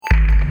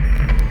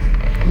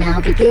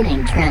Now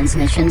beginning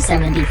transmission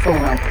 74.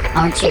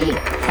 Archie,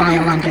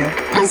 file under,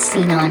 as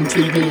seen on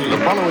TV. The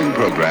following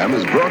program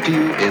is brought to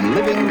you in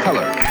living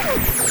color.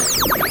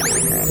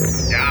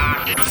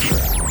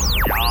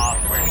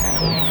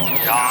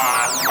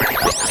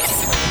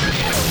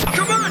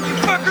 Come on, you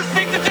fuckers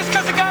think that just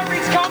because a guy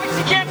reads comics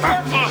he can't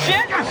start some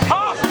shit?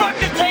 I'll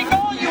fucking take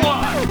all you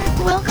want!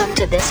 Welcome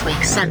to this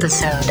week's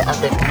episode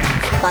of the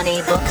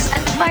Funny Books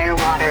and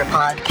Firewater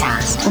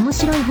Podcast. 面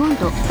白い本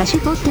と歌手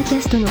ポッドキ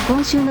ャストの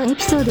今週のエ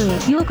ピソードへ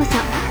ようこそ。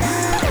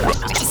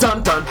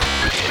Dun dun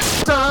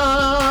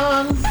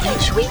dun!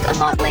 Each week a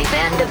motley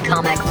band of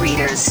comic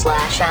readers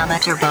slash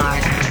amateur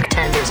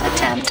bartenders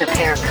attempt to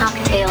pair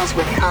cocktails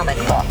with comic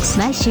books.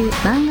 毎週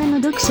漫画の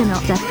読者の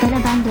雑多な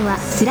バンドは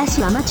スラッ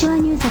シュアマチュア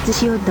入札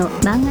しようと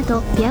漫画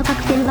とペアカ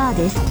クテルバー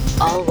です。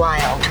 All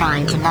while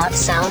trying to not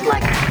sound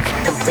like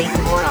complete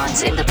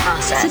morons in the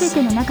すべ process.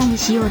 ての中に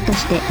しようと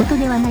して音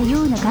ではない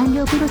ような完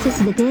了プロセ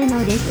スで低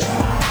能です。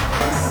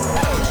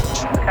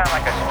 Kind of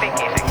like a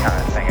speakeasy kind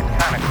of thing. It's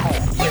kind of cool.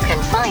 You can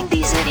find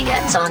these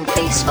idiots on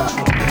Facebook,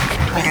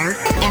 Twitter,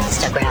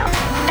 Instagram,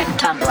 and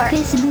Tumblr.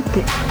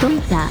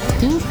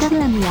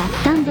 Facebook、Twitter、Instagram や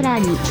Tumblr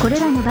にこれ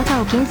らのバ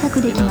カを検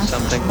索できます。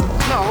 Something?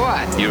 No,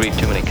 what? You read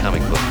too many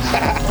comic books.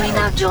 We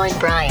now join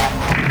Brian,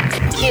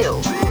 Q,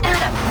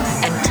 Adam,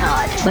 and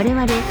Todd. 我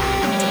々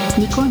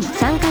ニコン、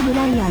サウカブ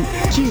ライアン、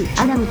Q、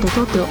アダムと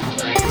トト。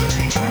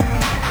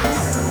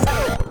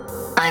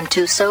 I'm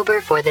too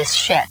sober for this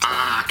shit.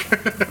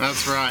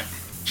 That's right.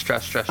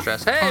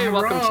 Stress. Hey,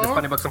 welcome to the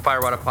Funny Books and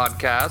Firewater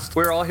Podcast.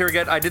 We're all here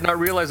again. I did not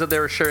realize that they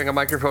were sharing a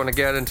microphone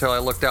again until I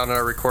looked down at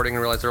our recording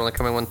and realized they're only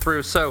coming one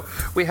through. So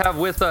we have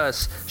with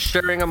us,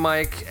 sharing a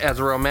mic as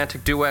a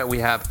romantic duet, we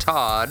have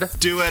Todd.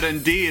 Duet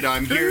indeed.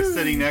 I'm here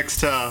sitting next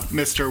to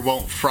Mr.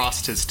 Won't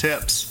Frost His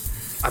Tips.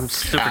 I'm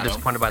super Adam.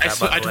 disappointed by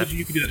that, I by the told way. you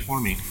you could do that for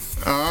me.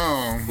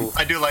 Oh.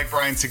 I do like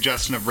Brian's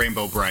suggestion of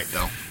Rainbow Bright,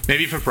 though.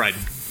 Maybe for Pride.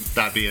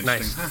 That'd be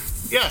interesting.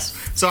 Nice. Yes.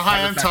 So,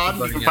 hi, I'm Todd.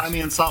 You can yes. find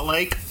me in Salt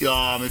Lake.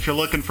 If you're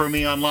looking for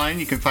me online,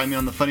 you can find me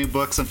on the Funny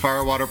Books and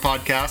Firewater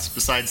Podcast.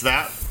 Besides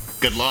that,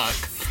 good luck.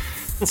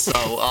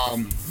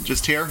 So,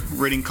 just here,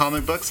 reading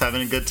comic books,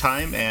 having a good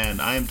time, and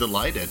I am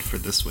delighted for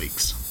this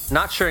week's.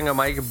 Not sharing a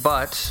mic,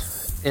 but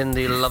in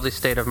the lovely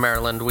state of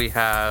Maryland, we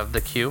have the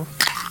Q.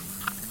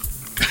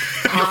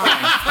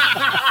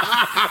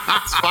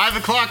 It's 5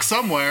 o'clock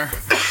somewhere.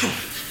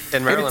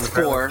 In Maryland, It's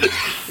 4.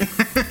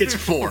 It's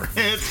 4.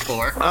 It's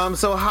 4.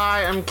 So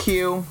hi, I'm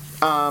Q.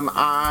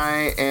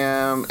 I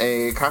am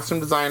a costume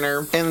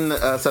designer in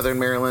Southern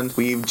Maryland.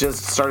 We've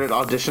just started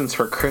auditions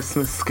for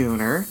Christmas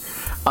Schooner.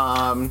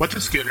 What's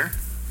a schooner?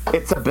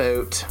 It's a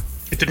boat.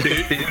 It's a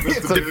boot.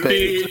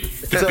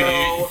 It's a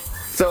boat.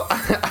 So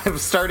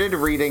I've started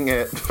reading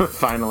it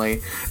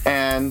finally,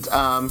 and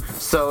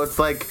so it's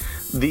like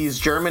these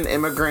German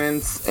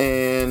immigrants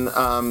in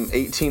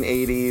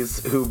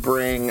 1880s who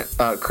bring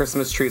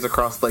Christmas trees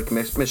across Lake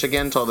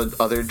Michigan to all the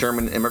other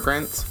German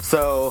immigrants.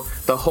 So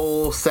the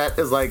whole set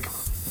is like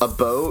a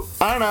boat.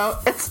 I don't know.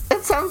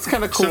 It sounds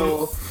kind of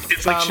cool. So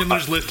it's like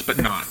Schindler's List, but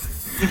not.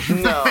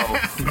 No,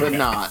 but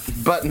not.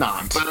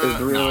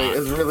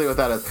 Is really what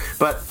that is.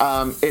 But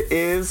it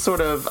is sort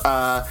of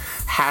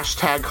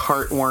hashtag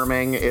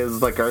heartwarming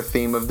is like our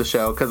theme of the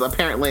show, because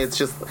apparently it's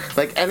just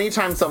like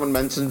anytime someone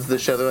mentions the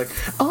show, they're like,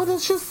 "Oh,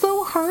 that's just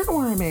so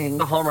heartwarming."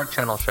 The Hallmark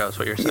Channel show is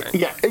what you're saying.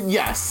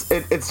 Yes,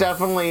 it's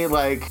definitely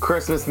like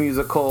Christmas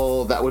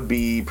musical that would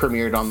be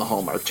premiered on the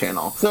Hallmark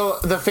Channel. So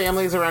the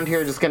families around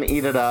here are just gonna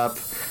eat it up.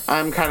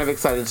 I'm kind of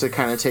excited to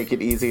kind of take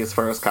it easy as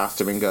far as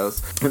costuming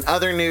goes. In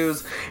other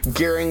news,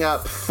 gearing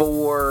up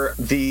for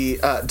the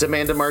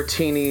Demanda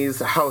Martini's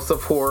House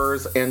of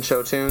Horrors and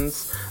Show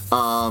Tunes.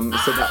 So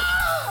that.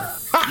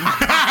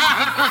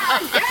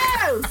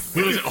 Yes!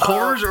 Was it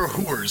horrors or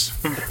whores?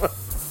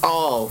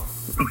 Oh,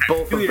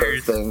 both of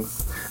those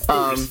things.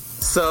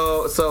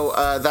 So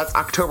that's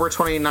October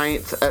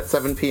 29th at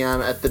 7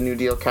 p.m. at the New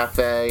Deal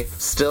Cafe.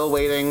 Still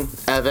waiting,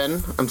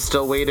 Evan. I'm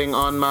still waiting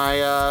on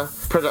my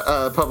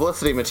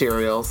publicity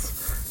materials.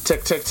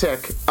 Tick, tick,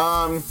 tick.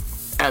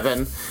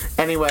 Evan.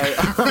 Anyway.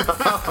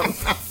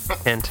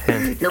 Hint,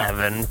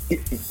 Evan.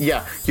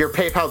 Yeah, your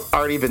PayPal's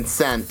already been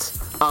sent.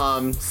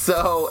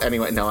 So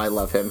anyway, no, I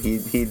love him.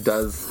 He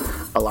does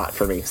a lot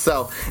for me.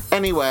 So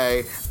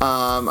anyway,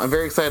 I'm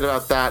very excited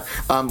about that.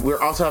 We're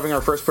also having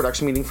our first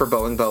production meeting for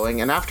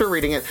Boeing, and after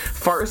reading it,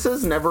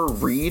 farces never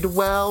read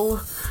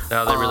well.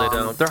 No, they really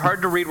don't. They're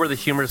hard to read where the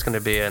humor is going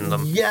to be in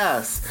them.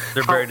 Yes.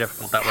 They're very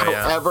difficult that way,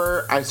 yeah.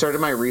 However, I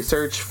started my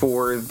research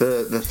for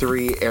the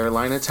 3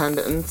 airline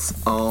attendants.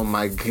 Oh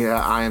my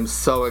god, I am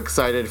so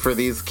excited for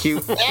these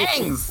cute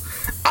things.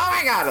 Oh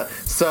my god.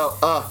 So,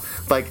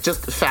 like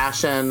just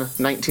fashion,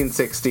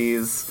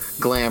 1960s,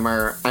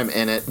 glamour, I'm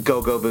in it.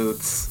 Go-go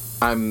boots,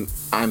 I'm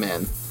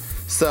in.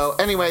 So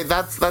anyway,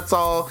 that's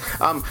all.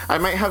 I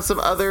might have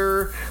some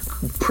other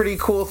pretty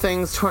cool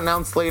things to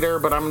announce later,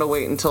 but I'm gonna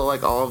wait until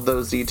like all of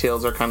those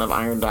details are kind of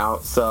ironed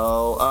out.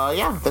 So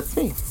yeah, that's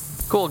me.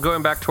 Cool.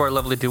 Going back to our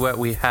lovely duet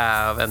we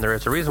have, and there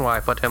is a reason why I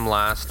put him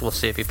last. We'll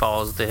see if he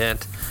follows the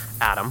hint.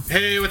 Adam.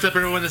 Hey, what's up,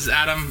 everyone? This is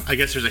Adam. I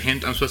guess there's a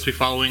hint I'm supposed to be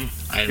following.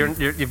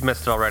 You've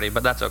missed it already,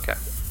 but that's okay.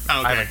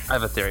 Oh, okay. I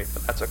have a theory,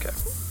 but that's okay.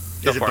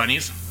 Is it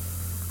bunnies?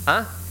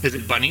 Huh? Is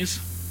it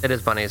bunnies? It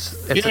is bunnies.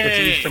 It's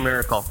an Easter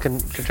miracle.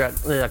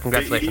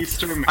 Congratulations.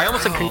 Easter I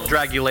almost said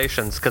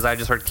congratulations because I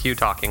just heard Q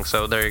talking,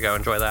 so there you go.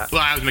 Enjoy that.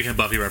 Well, I was making a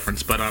Buffy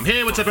reference, but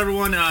hey, what's up,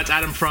 everyone? It's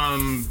Adam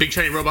from Big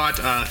Shiny Robot,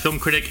 film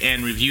critic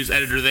and reviews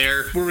editor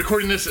there. We're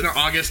recording this in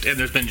August, and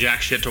there's been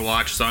jack shit to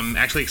watch, so I'm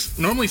actually...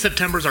 Normally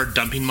September's our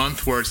dumping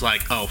month, where it's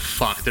like, oh,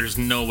 fuck, there's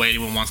no way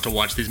anyone wants to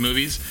watch these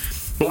movies.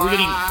 But we're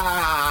getting...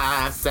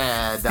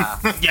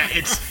 Yeah,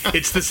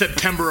 it's the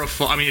September of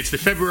fall. I mean, it's the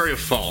February of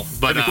fall.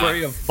 But,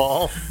 February of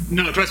fall?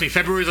 No, trust me,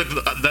 February is like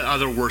the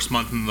other worst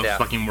month in the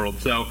fucking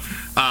world. So,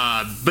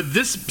 but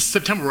this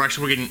September, we're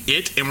getting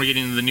it, and we're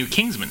getting the new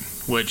Kingsman,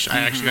 which I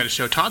actually got to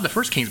show Todd the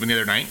first Kingsman the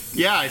other night.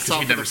 Yeah, I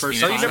saw the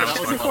first time. Oh, you never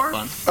seen it before?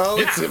 Oh,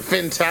 it's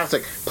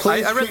fantastic.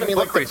 Please I read treat the me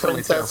book like the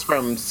princess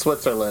from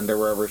Switzerland or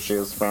wherever she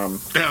was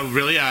from. Oh,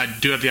 really?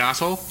 Do you have the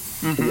asshole?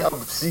 Mm-hmm.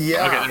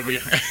 Yeah. Okay, there we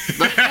go.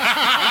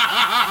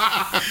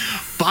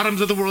 Bottoms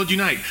of the world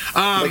unite.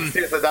 Like,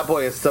 seriously, that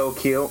boy is so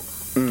cute.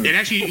 And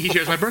actually, he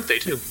shares my birthday,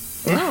 too.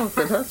 Oh,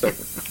 fantastic.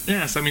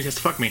 Yeah, so that means he has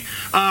to fuck me.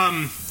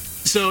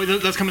 So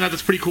that's coming out.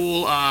 That's pretty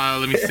cool.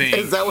 Let me think.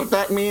 Is that what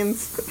that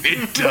means?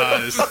 It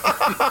does.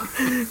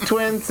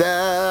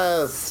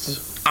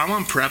 Twincest. I'm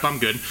on prep. I'm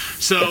good.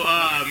 So,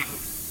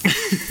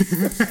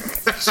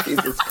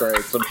 Jesus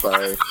Christ, I'm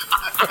sorry.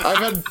 I've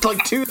had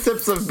like 2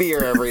 sips of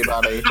beer,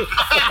 everybody. 2.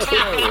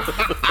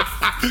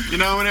 You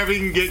know, whenever you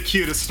can get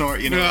Q to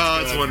snort, you know.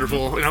 Oh, that's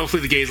wonderful. And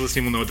hopefully the gays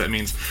listening will know what that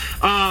means.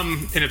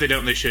 And if they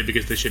don't, they should,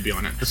 because they should be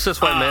on it. The cis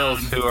white males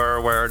who are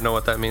aware know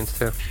what that means,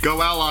 too.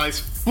 Go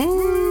Allies.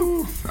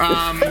 Woo!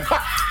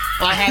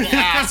 I had to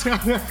ask.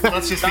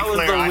 Let's just be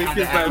clear. I had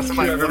to ask.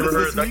 I've ever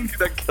heard.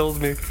 That kills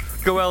me.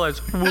 Go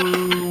Allies.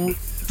 Woo!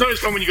 It's always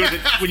fun when you go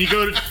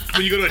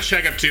to a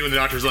checkup too, and the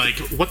doctor's like,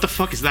 "What the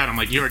fuck is that?" I'm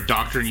like, "You're a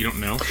doctor and you don't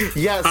know."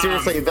 Yeah,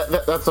 seriously,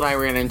 that's what I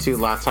ran into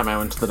last time I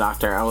went to the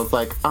doctor. I was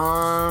like,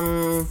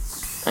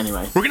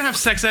 Anyway. We're gonna have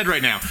sex ed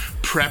right now.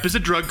 PrEP is a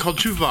drug called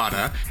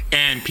Truvada,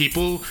 and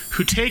people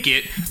who take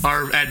it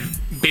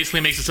basically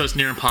makes it so it's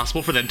near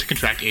impossible for them to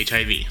contract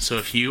HIV. So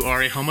if you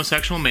are a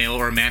homosexual male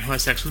or a man who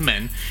has sex with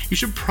men, you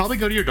should probably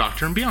go to your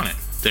doctor and be on it.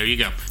 There you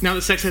go. Now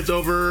that sex ed's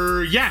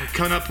over,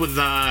 coming up with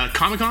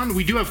Comic-Con,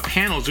 we do have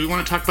panels. Do we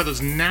want to talk about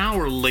those now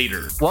or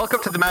later?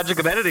 Welcome to the magic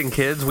of editing,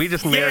 kids. We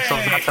just made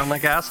ourselves not sound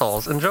like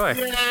assholes. Enjoy.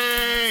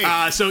 Yay!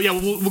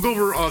 We'll go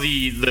over all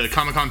the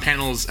Comic-Con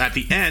panels at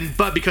the end,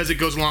 but because it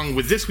goes along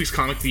with this week's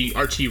comic, the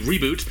Archie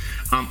reboot,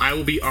 I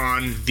will be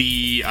on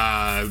the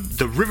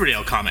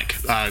Riverdale comic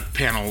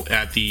panel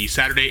at the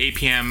Saturday 8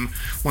 p.m.,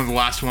 one of the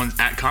last ones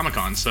at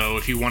Comic-Con. So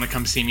if you want to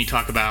come see me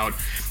talk about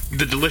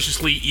the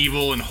deliciously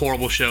evil and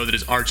horrible show that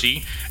is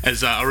Archie,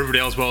 as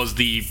Riverdale, as well as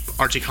the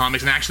Archie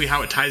comics, and actually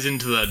how it ties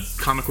into the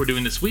comic we're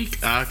doing this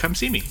week, come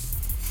see me.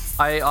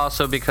 I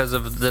also, because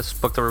of this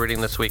book that we're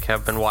reading this week,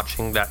 have been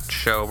watching that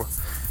show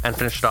and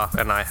finished it off,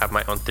 and I have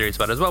my own theories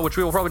about it as well, which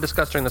we will probably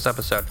discuss during this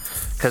episode.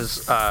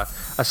 Because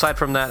aside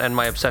from that and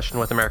my obsession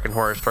with American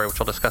Horror Story, which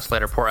we'll discuss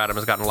later, poor Adam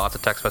has gotten lots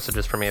of text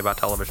messages from me about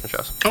television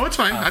shows. Oh, it's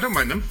fine. I don't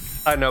mind them.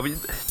 I know, but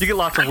you get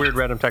lots of weird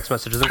random text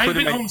messages,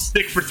 including... I've been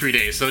homesick for 3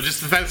 days, so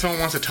just the fact that someone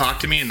wants to talk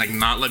to me and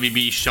not let me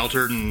be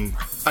sheltered and...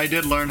 I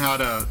did learn how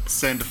to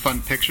send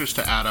fun pictures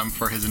to Adam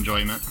for his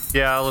enjoyment.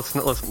 Yeah,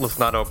 let's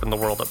not open the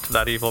world up to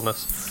that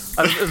evilness.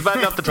 It was bad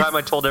enough the time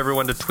I told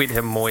everyone to tweet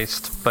him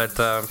moist, but...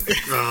 Oh,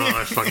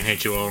 I fucking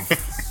hate you all.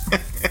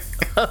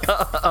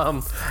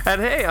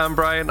 And hey, I'm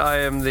Brian. I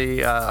am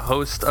the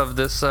host of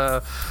this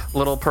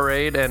little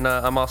parade, and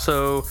I'm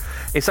also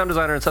a sound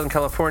designer in Southern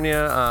California,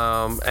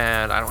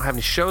 and I don't have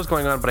any shows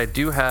going on, but I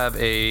do have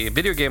a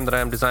video game that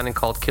I'm designing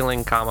called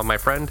Killing, My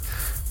Friend,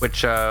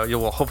 which you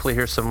will hopefully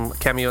hear some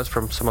cameos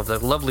from some of the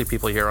lovely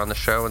people here on the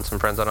show and some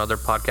friends on other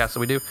podcasts that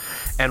we do.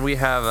 And we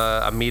have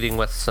a meeting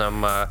with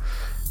some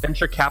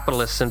venture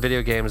capitalists in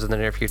video games in the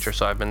near future,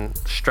 so I've been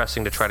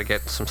stressing to try to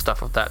get some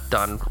stuff of that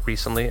done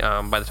recently.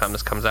 By the time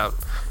this comes out,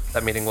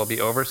 that meeting will be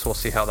over, so we'll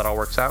see how that all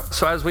works out.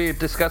 So as we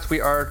discussed, we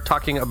are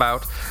talking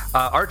about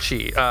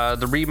Archie,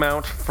 the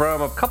remount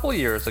from a couple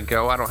years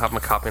ago. I don't have my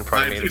copy in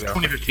front of me. It was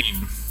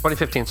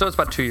 2015, so it's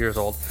about 2 years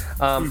old,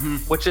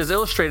 which is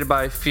illustrated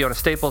by Fiona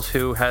Staples,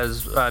 who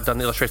has done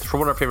the illustrations for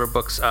one of our favorite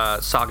books,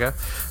 Saga.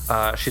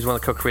 She's one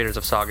of the co-creators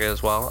of Saga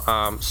as well.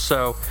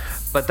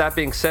 But that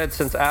being said,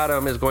 since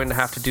Adam is going to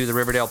have to do the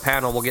Riverdale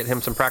panel, we'll get him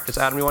some practice.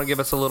 Adam, you want to give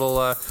us a little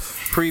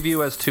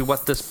preview as to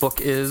what this book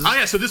is? Oh,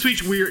 yeah. So this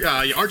week, we're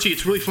Archie.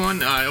 It's really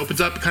fun. It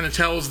opens up, kind of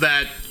tells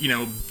that,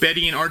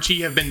 Betty and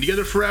Archie have been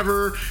together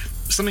forever.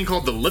 Something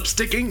called the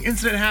lipsticking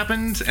incident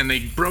happened, and they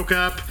broke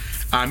up.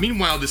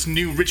 Meanwhile, this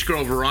new rich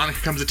girl, Veronica,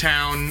 comes to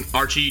town.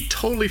 Archie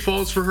totally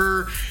falls for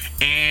her,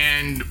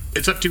 and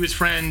it's up to his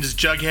friends,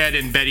 Jughead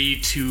and Betty,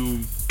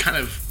 to kind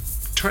of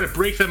try to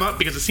break them up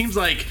because it seems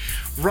like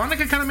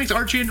Veronica kind of makes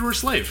Archie into her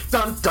slave.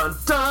 Dun dun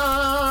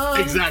dun.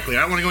 Exactly.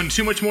 I don't want to go into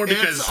too much more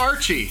because It's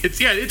Archie.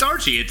 It's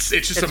Archie. It's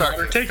just a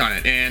modern take on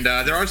it, and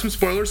there are some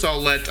spoilers, so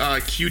I'll let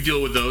Q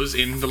deal with those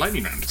in the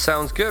lightning round.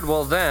 Sounds good.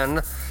 Well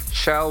then,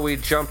 shall we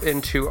jump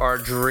into our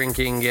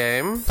drinking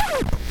game?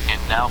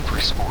 And now for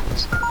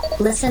sports.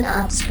 Listen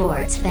up,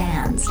 sports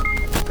fans.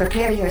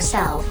 Prepare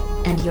yourself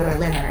and your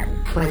liver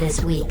for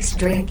this week's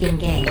drinking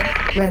game.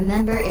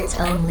 Remember, it's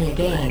only a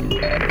game,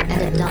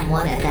 and a dumb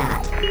one at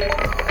that.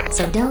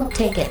 So don't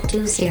take it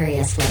too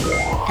seriously,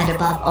 and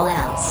above all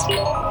else,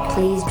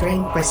 please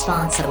drink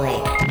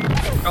responsibly.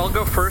 I'll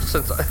go first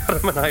since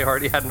Adam and I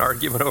already had an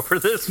argument over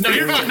this. No,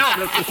 you're fine. No,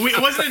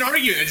 it wasn't an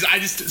argument.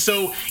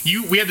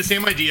 We had the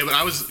same idea, but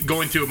I was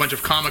going through there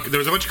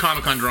was a bunch of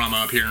Comic-Con drama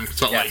up here in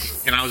Salt Lake,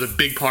 and I was a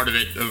big part of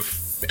it, of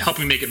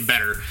helping make it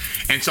better.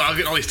 And so I was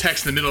getting all these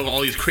texts in the middle of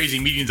all these crazy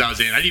meetings I was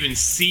in. I didn't even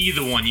see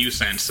the one you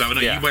sent, so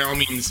you by all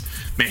means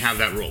may have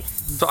that rule.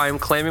 So I am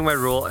claiming my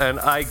rule, and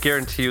I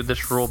guarantee you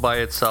this rule by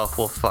itself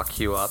will fuck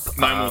you up.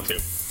 Mine will too.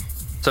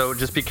 So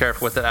just be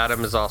careful with it.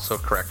 Adam is also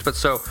correct. But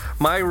so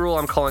my rule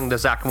I'm calling the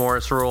Zach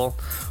Morris rule,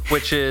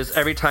 which is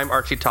every time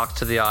Archie talks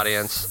to the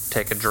audience,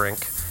 take a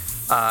drink.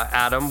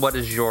 Adam, what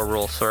is your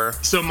rule, sir?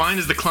 So mine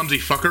is the clumsy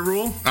fucker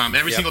rule.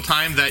 Every single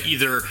time that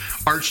either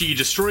Archie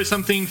destroys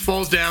something,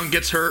 falls down,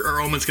 gets hurt,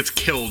 or almost gets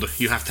killed,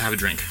 you have to have a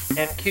drink.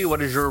 And Q,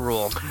 what is your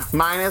rule?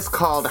 Mine is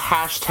called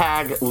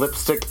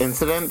 #lipstick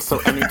incident. So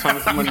anytime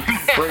someone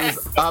brings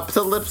up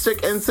the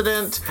lipstick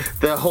incident,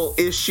 the whole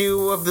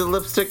issue of the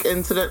lipstick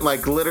incident,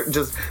 like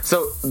just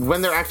so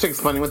when they're actually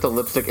explaining what the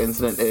lipstick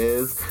incident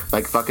is,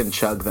 like fucking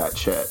chug that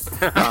shit.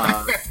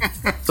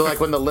 So like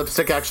when the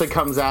lipstick actually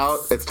comes out,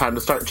 it's time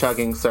to start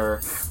chugging,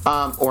 sir,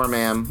 or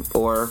ma'am,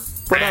 or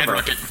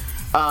whatever.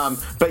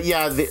 But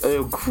yeah,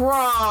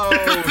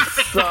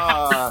 gross.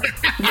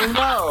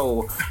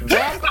 No,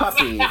 bad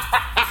puppy.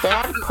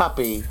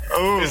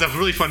 It's a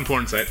really fun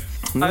porn site.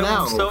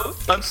 No.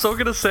 I'm so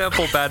gonna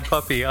sample Bad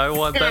Puppy. I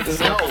want that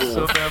sample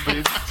so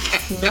badly.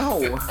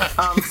 No.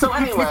 So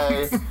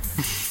anyway,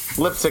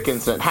 lipstick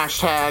incident.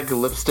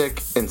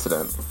 #lipstick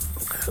incident.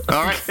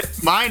 All right.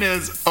 Mine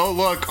is, oh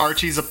look,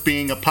 Archie's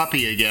being a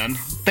puppy again.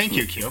 Thank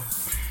you, Q.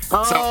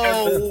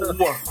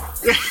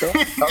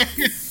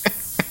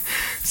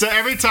 So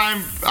every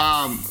time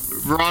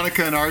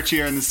Veronica and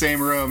Archie are in the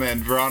same room,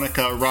 and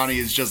Ronnie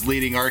is just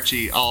leading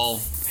Archie all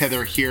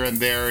hither, here, and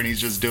there, and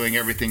he's just doing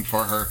everything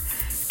for her,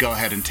 go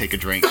ahead and take a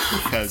drink,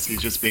 because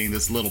he's just being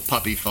this little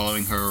puppy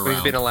following her around.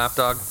 He's being a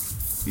lapdog?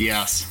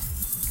 Yes.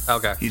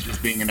 Okay. He's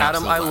just being an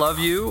Adam, I absolute love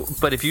you,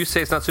 but if you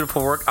say it's not suitable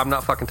for work, I'm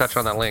not fucking touching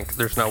on that link.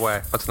 There's no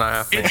way. That's not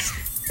happening.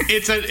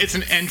 It's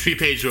an entry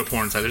page to a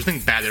porn site. There's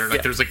nothing bad there.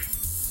 Like there's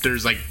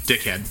like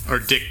dickhead or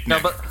dick. No,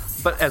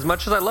 but as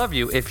much as I love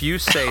you, if you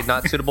say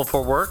not suitable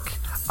for work,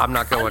 I'm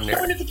not going near.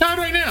 I'm looking at the pad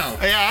right now.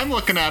 Yeah, I'm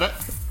looking at it.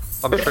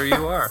 I'm sure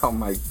you are. Oh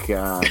my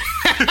god.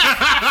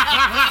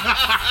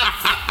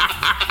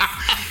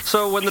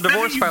 So when the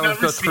divorce filings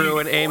go through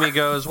and Amy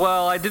goes,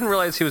 well, I didn't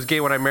realize he was gay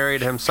when I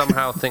married him.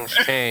 Somehow things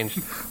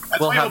changed.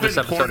 We'll have this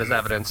episode as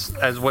evidence.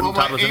 As when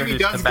Todd was Amy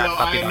introduced does to go, Bad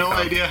Puppy. I had no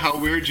idea how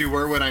weird you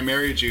were when I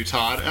married you,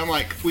 Todd. I'm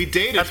like, we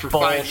dated for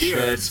 5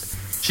 years.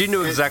 She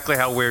knew exactly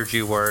how weird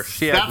you were.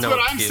 She had That's no what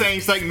excuse. I'm saying.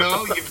 It's like,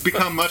 no, you've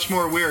become much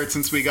more weird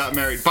since we got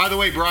married. By the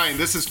way, Brian,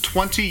 this is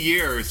 20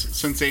 years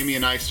since Amy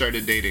and I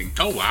started dating.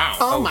 Oh, wow.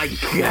 Oh my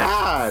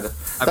god.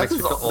 That's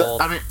as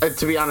old. I mean,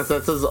 to be honest,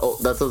 that's as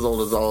old as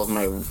all of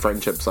my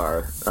friendships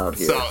are out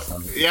here.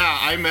 So, yeah,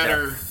 I met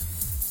her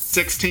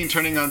 16,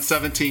 turning on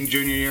 17,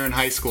 junior year in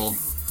high school.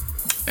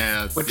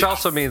 Which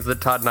also means that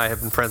Todd and I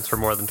have been friends for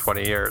more than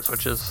 20 years,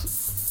 which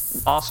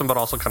is awesome, but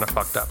also kind of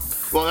fucked up.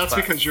 Well, that's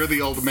because you're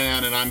the old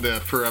man and I'm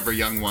the forever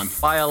young one.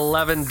 By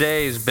 11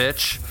 days,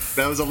 bitch.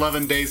 That was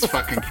 11 days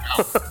fucking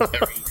count.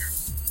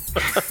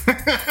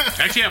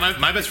 Actually, yeah,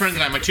 my best friends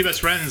and I, my two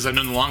best friends I've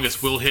known the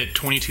longest, will hit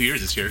 22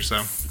 years this year,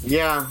 so.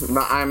 Yeah,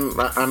 I'm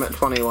at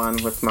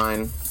 21 with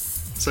mine.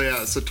 So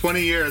yeah, so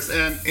 20 years.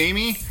 And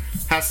Amy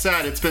has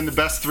said it's been the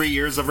best 3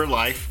 years of her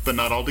life, but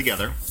not all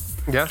together.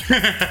 Yeah.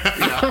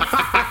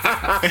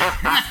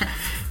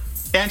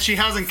 And she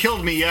hasn't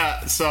killed me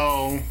yet,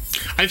 so...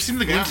 I've seen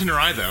the glint in her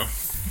eye, though.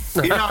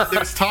 You know,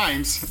 there's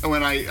times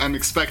when I'm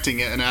expecting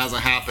it and it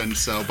hasn't happened,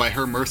 so by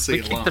her mercy We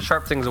alone. keep the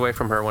sharp things away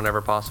from her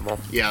whenever possible.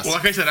 Yes. Well,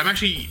 like I said,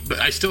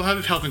 I still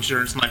have health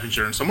insurance and life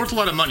insurance, so I'm worth a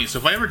lot of money. So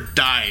if I ever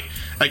die,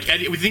 like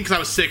Eddie, we think because I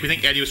was sick, we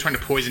think Eddie was trying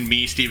to poison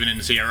me, Steven,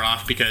 and Sierra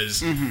off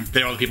because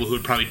they're all the people who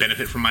would probably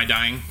benefit from my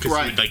dying because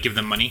we would like give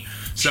them money.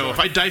 So if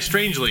I die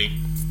strangely,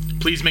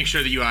 please make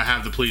sure that you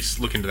have the police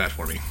look into that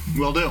for me.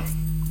 Will do.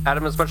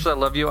 Adam, as much as I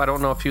love you, I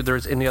don't know if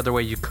there's any other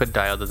way you could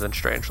die other than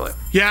strangely.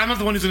 Yeah, I'm not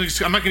the one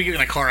I'm not gonna get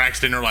in a car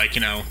accident or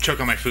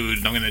choke on my food.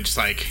 I'm gonna just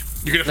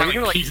you're gonna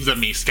find pieces of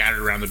me scattered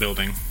around the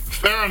building.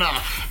 Fair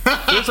enough.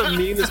 There's a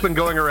meme that's been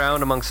going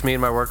around amongst me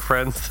and my work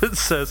friends that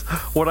says,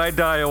 when I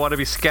die, I want to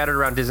be scattered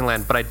around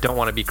Disneyland, but I don't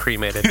want to be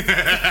cremated.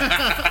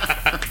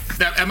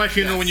 At my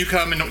funeral, when you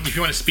come and if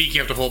you want to speak,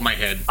 you have to hold my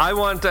head. I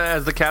want,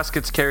 as the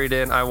casket's carried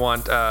in, I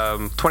want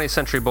 20th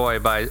Century Boy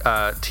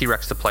by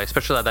T-Rex to play,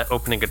 especially that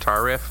opening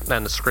guitar riff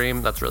and the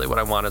scream. That's really what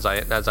I want as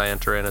I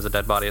enter in as a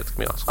dead body. It's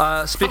going to be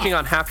awesome. Speaking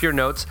on happier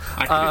notes,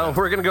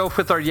 we're going to go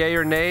with our yay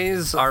or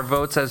nays, our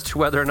votes as to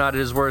whether or not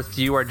it is worth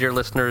you, our dear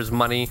listeners,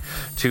 money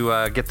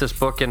to get this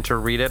book and to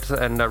read it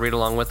and read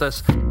along with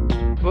us.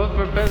 Vote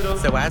for Pedro.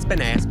 So I've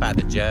been asked by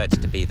the judge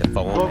to be the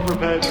foreman. Vote for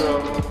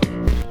Pedro.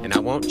 And I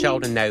want y'all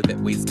to know that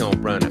we's gonna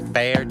run a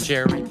fair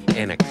jury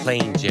and a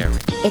clean jury.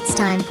 It's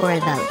time for a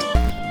vote.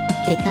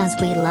 Because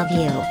we love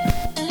you.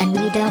 And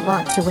we don't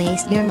want to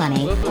waste your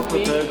money. Vote for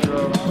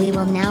Pedro. We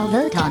will now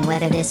vote on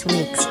whether this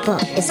week's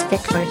book is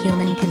fit for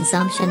human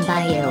consumption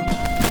by you,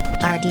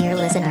 our dear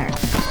listener.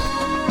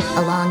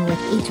 Along with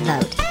each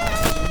vote,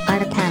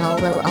 our panel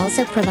will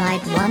also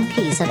provide one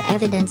piece of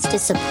evidence to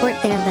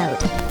support their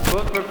vote.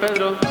 Vote for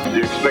Pedro. Do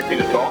you expect me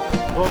to talk?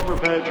 Vote for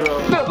Pedro.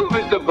 No,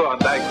 Mr.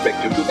 Bond, I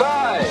expect you to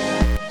die.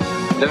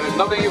 There is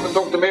nothing you can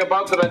talk to me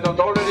about that I don't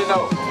already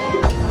know.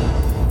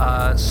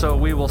 So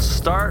we will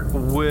start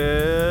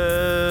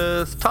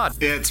with Todd.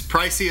 It's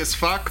pricey as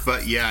fuck,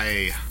 but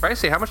yay.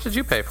 Pricey? How much did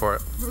you pay for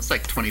it? It was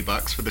like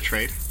 $20 for the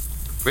trade.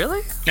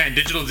 Really? Yeah, and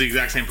digital is the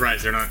exact same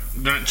price. They're not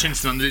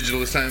chinsing on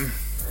digital this time.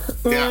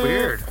 Yeah.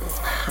 Weird.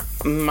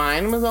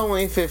 Mine was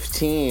only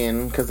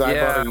 15 because I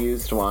bought a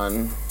used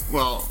one.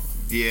 Well,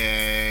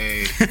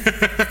 yay.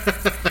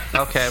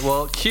 Okay,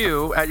 well,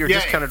 Q, at your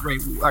discounted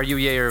rate, are you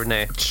yay or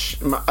nay?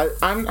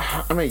 I'm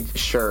a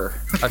sure.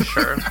 A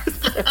sure.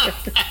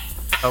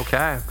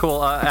 Okay,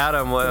 cool.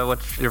 Adam,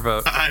 what's your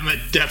vote? I'm a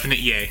definite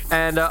yay.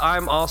 And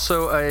I'm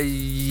also a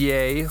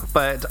yay,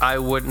 but I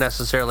wouldn't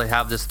necessarily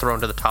have this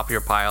thrown to the top of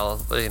your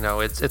pile. You know,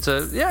 it's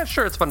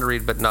sure, it's fun to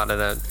read, but not in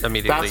a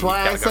immediately. That's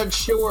why I said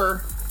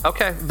sure.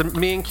 Okay,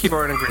 me and Q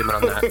are in agreement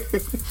on that.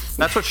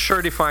 That's what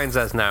sure defines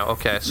as now.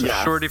 Okay, so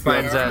sure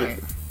defines as...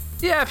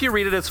 Yeah, if you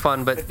read it, it's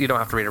fun, but you don't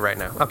have to read it right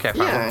now. Okay,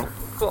 fine. Yeah.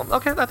 Cool.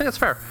 Okay, I think that's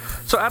fair.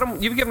 So,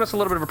 Adam, you've given us a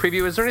little bit of a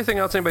preview. Is there anything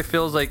else anybody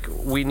feels like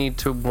we need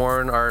to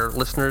warn our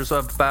listeners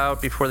about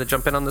before they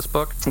jump in on this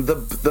book?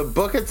 The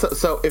book itself.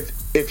 So,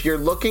 if you're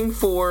looking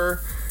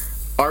for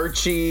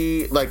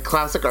Archie, like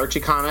classic Archie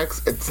comics,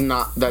 that's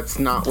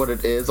not what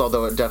it is.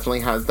 Although it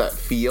definitely has that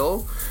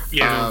feel.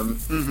 Yeah.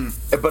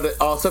 But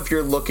if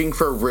you're looking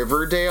for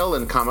Riverdale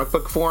in comic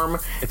book form,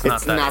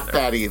 it's not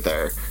that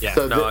either. Yeah,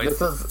 so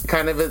this is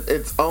kind of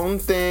its own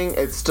thing.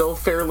 It's still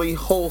fairly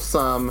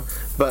wholesome,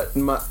 but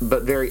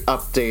very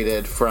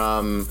updated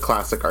from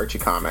classic Archie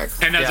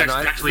comics. And that's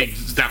actually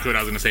exactly what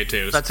I was going to say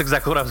too. That's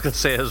exactly what I was going to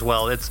say as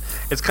well. It's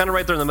kind of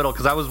right there in the middle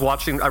because I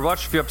watched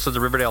a few episodes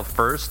of Riverdale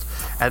first,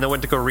 and then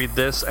went to go read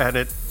this, and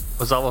it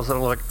was all of a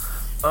sudden like,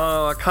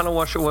 oh, I kind of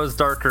wish it was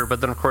darker, but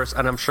then of course,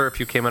 and I'm sure if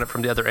you came at it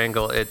from the other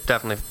angle, it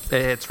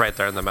hits right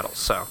there in the middle.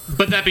 So,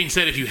 but that being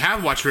said, if you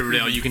have watched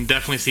Riverdale, you can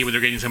definitely see where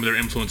they're getting some of their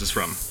influences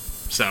from.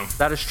 So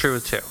that is true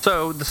too.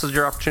 So this is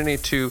your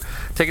opportunity to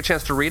take a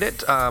chance to read it.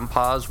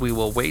 Pause. We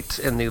will wait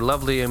in the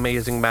lovely,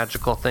 amazing,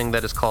 magical thing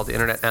that is called the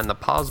internet, and the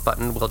pause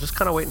button. We'll just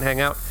kind of wait and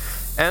hang out.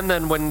 And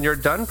then when you're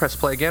done, press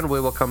play again.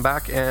 We will come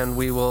back and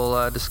we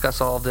will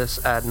discuss all of this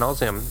ad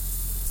nauseum.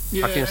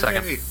 Talk to you in a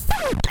second.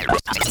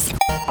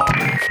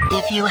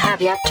 If you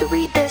have yet to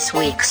read this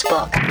week's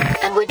book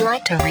and would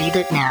like to read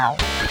it now,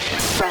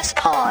 press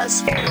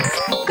pause.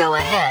 Go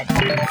ahead.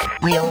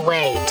 We'll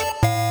wait.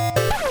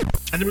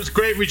 And there was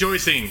great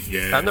rejoicing.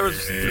 Yeah. And there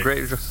was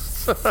great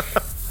rejoicing.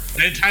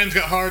 And times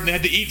got hard and they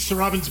had to eat Sir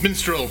Robin's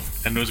minstrel.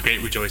 And there was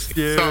great rejoicing.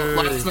 Yay. So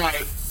last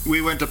night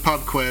we went to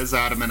pub quiz,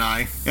 Adam and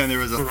I, and there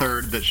was a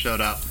third that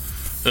showed up.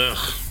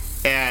 Ugh.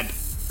 And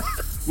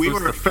we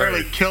were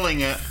fairly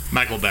killing it.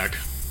 Michael Beck.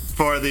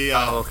 For the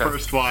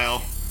first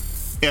while.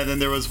 And then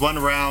there was one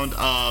round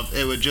of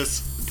he would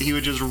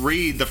just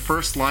read the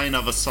first line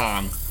of a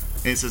song.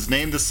 And he says,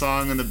 name the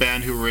song and the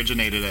band who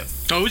originated it.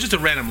 Oh, it was just a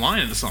random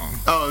line in the song.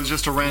 Oh, it was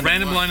just a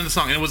random line in the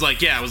song. And it was like,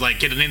 get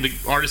to name the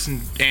artist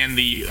and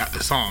the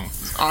song.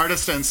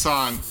 Artist and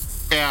song.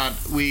 And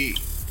we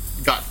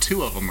got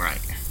 2 of them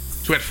right.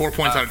 So we had 4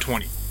 points out of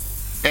 20.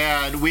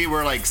 And we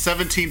were like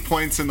 17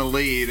 points in the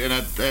lead.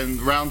 And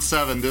in round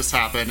 7, this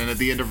happened. And at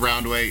the end of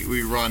round 8,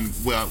 we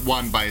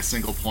won by a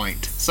single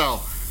point.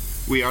 So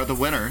we are the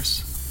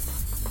winners.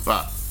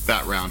 But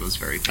that round was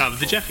very tough.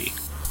 Of the Jeffy.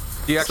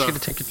 Do you actually get to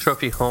take your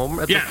trophy home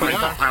at this point?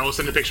 Yeah, I will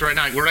send a picture right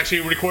now. We're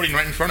actually recording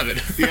right in front of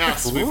it.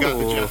 Yes, we've got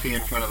the Jeffy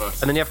in front of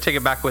us. And then you have to take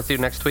it back with you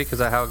next week? Is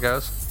that how it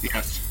goes?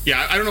 Yes.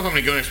 Yeah, I don't know if I'm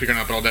going to go next week or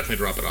not, but I'll definitely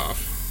drop it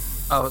off.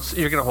 Oh, so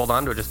you're going to hold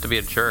on to it just to be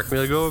a jerk? Be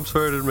like, oh, I'm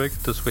sorry I didn't make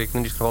it this week. And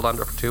then you just hold on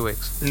to it for 2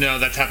 weeks. No,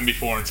 that's happened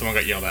before and someone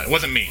got yelled at. It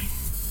wasn't me.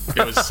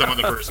 It was some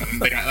other person.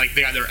 They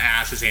got their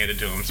asses handed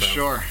to them. So.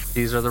 Sure.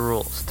 These are the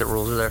rules. The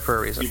rules are there for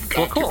a reason. You've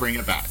got to bring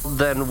it back.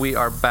 Then we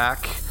are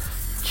back.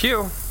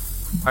 Q,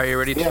 are you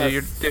ready to do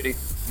your duty?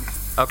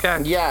 Okay.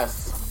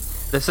 Yes.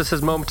 This is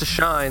his moment to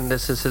shine.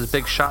 This is his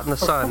big shot in the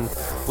sun.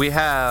 We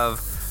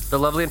have the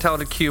lovely and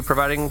talented Q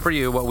providing for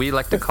you what we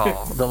like to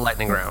call the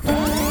lightning round.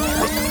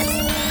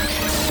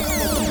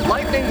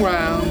 Lightning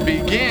round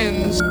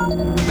begins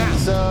now.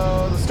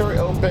 So the story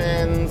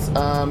opens,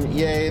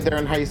 yay, they're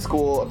in high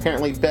school.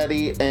 Apparently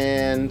Betty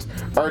and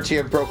Archie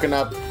have broken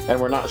up, and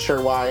we're not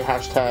sure why.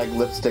 Hashtag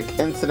lipstick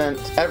incident.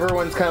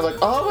 Everyone's kind of like,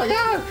 oh my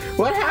god,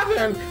 what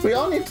happened? We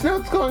all need to know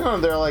what's going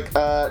on. They're like,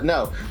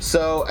 no.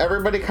 So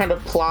everybody kind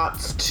of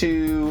plots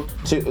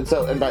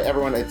and by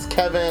everyone, it's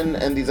Kevin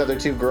and these other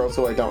two girls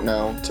who I don't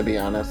know, to be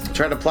honest.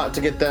 Try to plot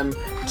to get them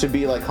to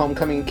be like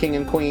homecoming king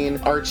and queen.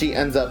 Archie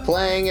ends up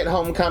playing at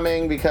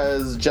homecoming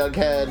because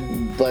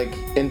Jughead like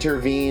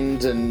intervened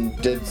and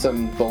did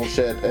some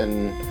bullshit,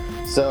 and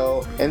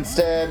so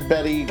instead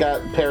Betty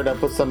got paired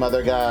up with some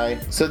other guy.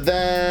 So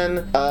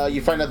then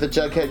you find out that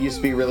Jughead used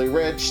to be really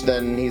rich,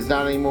 then he's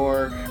not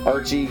anymore.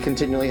 Archie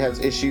continually has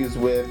issues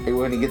with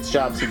when he gets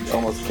jobs, he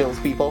almost kills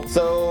people.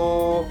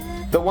 So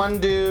the one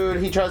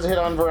dude, he tries to hit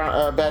on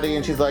Betty,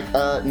 and she's like,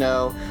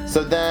 no.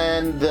 So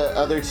then the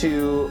other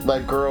two,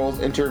 like, girls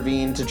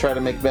intervene to try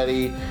to make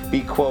Betty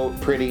be, quote,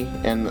 pretty,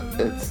 and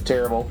it's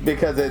terrible.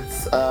 Because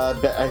it's,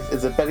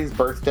 is it Betty's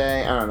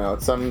birthday? I don't know,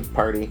 it's some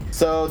party.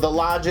 So the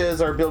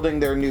Lodges are building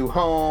their new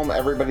home.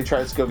 Everybody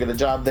tries to go get a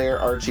job there.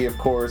 Archie, of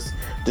course,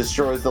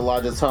 destroys the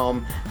Lodges'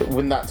 home.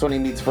 That's when he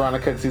meets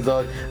Veronica, because he's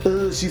like,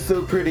 oh, she's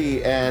so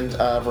pretty, and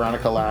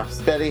Veronica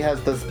laughs. Betty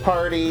has this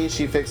party.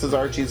 She fixes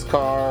Archie's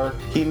car.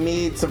 He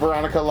meets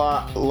Veronica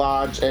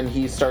Lodge, and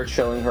he starts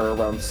showing her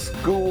around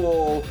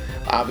school,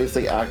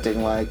 obviously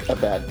acting like a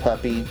bad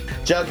puppy.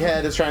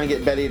 Jughead is trying to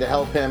get Betty to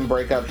help him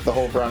break up the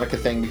whole Veronica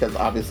thing, because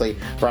obviously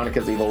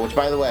Veronica's evil, which,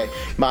 by the way,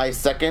 my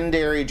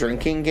secondary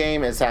drinking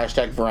game is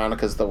hashtag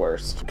Veronica's the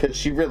worst, because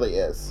she really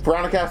is.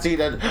 Veronica has to eat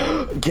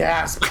a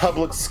gas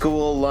public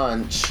school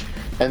lunch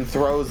and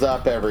throws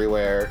up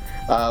everywhere,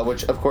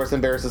 which of course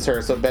embarrasses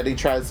her. So Betty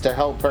tries to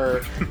help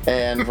her,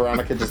 and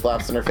Veronica just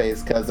laughs in her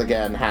face because,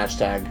 again,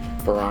 hashtag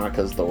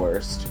Veronica's the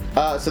worst.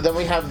 So then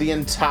we have the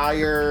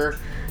entire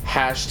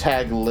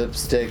hashtag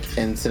lipstick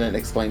incident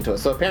explained to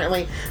us. So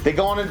apparently they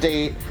go on a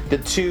date. The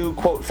two,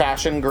 quote,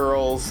 fashion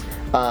girls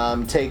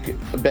take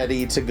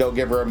Betty to go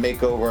give her a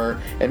makeover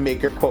and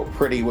make her, quote,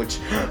 pretty, which,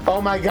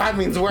 oh my god,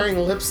 means wearing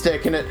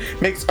lipstick, and it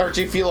makes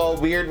Archie feel all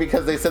weird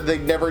because they said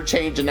they'd never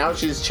change, and now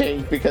she's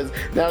changed because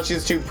now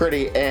she's too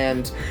pretty.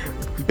 And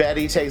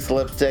Betty takes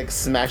lipstick,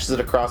 smashes it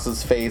across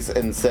his face,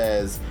 and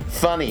says,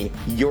 funny,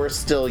 you're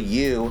still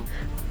you.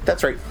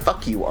 That's right,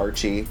 fuck you,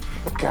 Archie.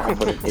 God,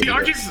 what an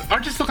idiot. See,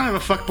 Archie's still kind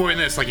of a fuckboy in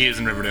this, like he is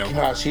in Riverdale.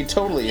 Gosh, he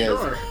totally is.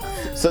 Sure.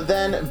 So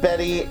then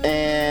Betty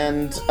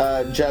and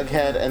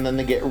Jughead, and then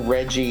they get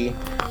Reggie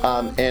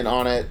in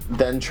on it,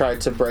 then try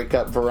to break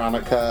up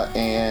Veronica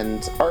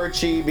and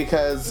Archie,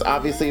 because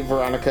obviously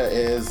Veronica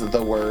is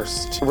the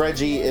worst.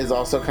 Reggie is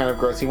also kind of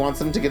gross. He wants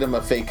them to get him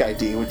a fake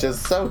ID, which is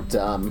so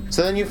dumb.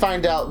 So then you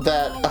find out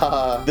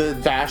that the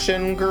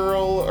fashion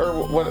girl,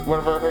 or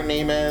whatever her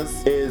name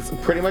is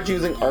pretty much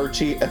using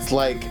Archie as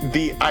like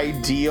the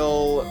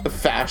ideal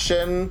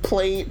fashion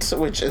plate,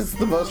 which is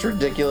the most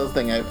ridiculous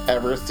thing I've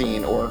ever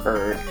seen or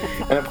heard.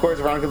 And of course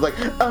Veronica's like,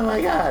 oh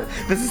my god,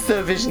 this is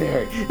so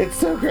visionary, it's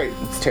so great.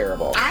 It's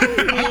terrible.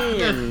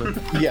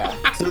 Yeah.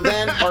 So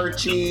then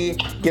Archie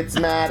gets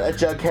mad at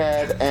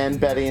Jughead and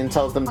Betty and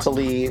tells them to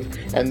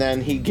leave, and then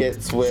he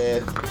gets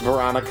with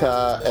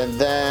Veronica, and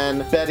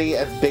then Betty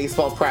at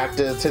baseball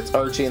practice hits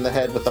Archie in the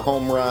head with the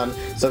home run,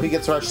 so he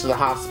gets rushed to the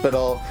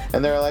hospital,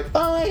 and they're like,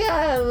 oh my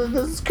god,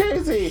 this is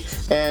crazy.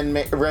 And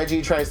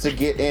Reggie tries to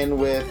get in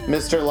with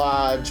Mr.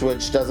 Lodge,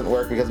 which doesn't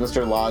work because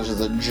Mr. Lodge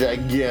is a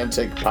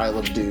gigantic pile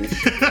of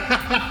douche.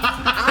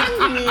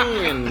 I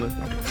mean,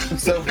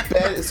 so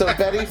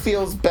Betty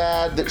feels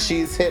bad that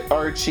she's hit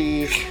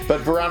Archie,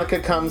 but Veronica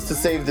comes to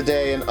save the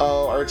day, and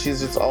Archie's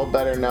just all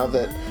better now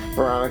that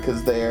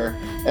Veronica's there.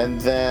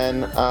 And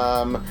then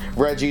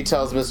Reggie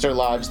tells Mr.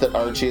 Lodge that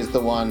Archie is the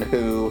one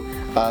who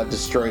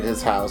destroyed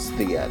his house.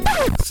 The end.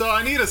 So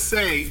I need to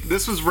say,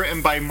 this was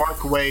written by Mark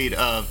Waid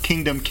of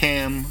Kingdom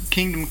Come.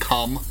 Kingdom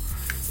Came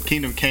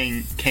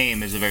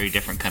is a very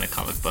different kind of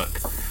comic book.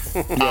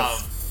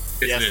 Yes.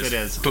 Yes, it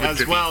is.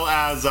 As well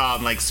as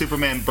like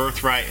Superman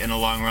Birthright and a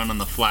long run on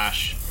The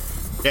Flash.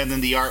 And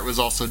then the art was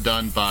also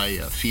done by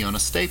Fiona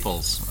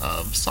Staples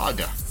of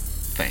Saga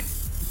fame.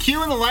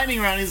 Q in the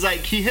lightning round, he's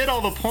like, he hit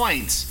all the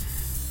points,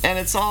 and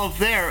it's all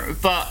there,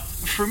 but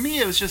for me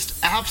it was just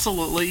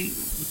absolutely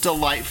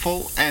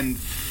delightful and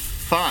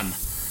fun.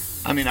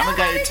 I mean, I'm a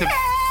guy to...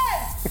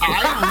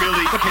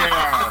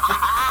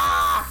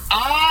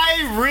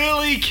 I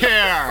really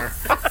care.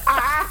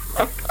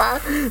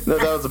 No,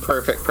 that was a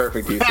perfect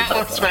use of that.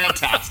 That was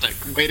fantastic.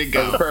 Way to go.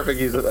 That was a perfect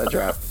use of that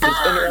trap.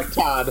 Just interrupt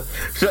Todd.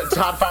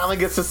 Todd finally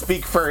gets to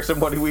speak first, and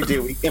what do?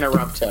 We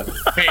interrupt him.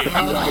 Hey,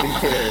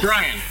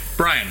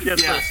 Brian.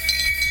 Yes. Yeah.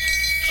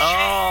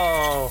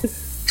 Oh.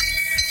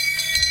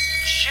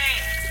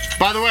 Shame.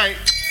 By the way,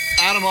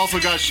 Adam also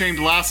got shamed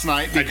last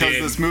night because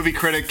this movie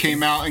critic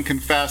came out and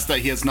confessed that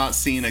he has not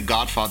seen a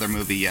Godfather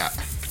movie yet.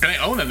 And I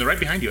own them. They're right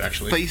behind you,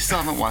 actually. But you still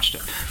haven't watched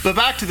it. But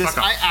back to this,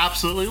 I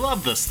absolutely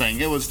loved this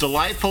thing. It was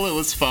delightful. It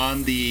was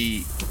fun.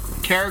 The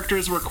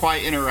characters were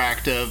quite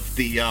interactive.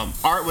 The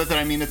art with it,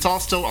 I mean, it's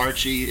all still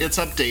Archie. It's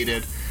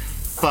updated.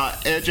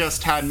 but it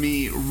just had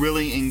me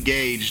really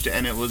engaged,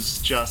 and it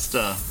was just,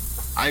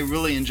 I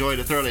really enjoyed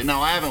it thoroughly.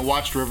 Now, I haven't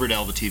watched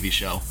Riverdale, the TV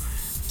show,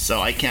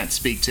 so I can't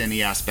speak to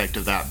any aspect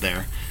of that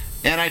there.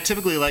 And I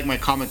typically like my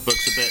comic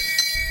books a bit...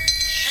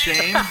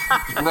 Shame.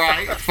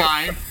 Right,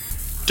 fine.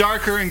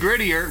 Darker and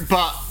grittier,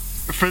 but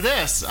for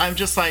this, I'm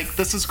just like,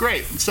 this is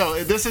great.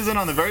 So this isn't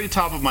on the very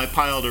top of my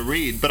pile to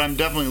read, but I'm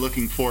definitely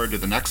looking forward to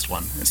the next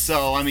one.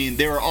 So, I mean,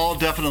 they were all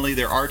definitely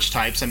their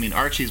archetypes. I mean,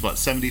 Archie's,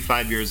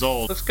 75 years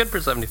old? Looks good for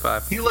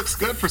 75. He looks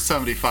good for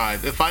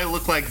 75. If I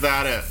look like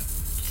that at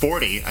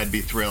 40, I'd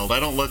be thrilled. I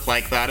don't look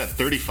like that at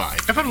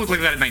 35. If I looked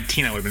like that at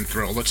 19, I would have been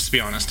thrilled, let's just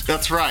be honest.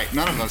 That's right.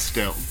 None of us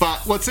do.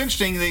 But what's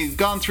interesting, they've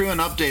gone through and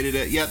updated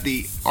it, yet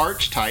the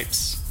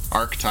archetypes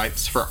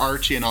for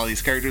Archie and all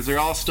these characters, they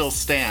all still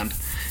stand.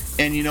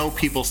 And you know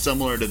people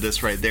similar to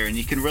this right there, and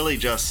you can really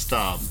just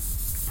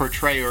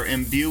portray or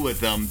imbue with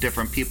them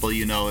different people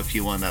you know if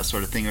you want that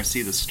sort of thing, or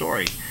see the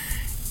story.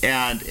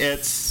 And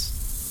it's...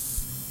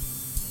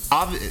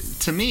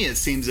 to me, it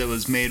seems it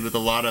was made with a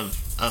lot of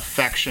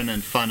affection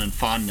and fun and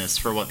fondness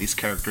for what these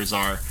characters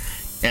are,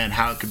 and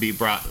how it could be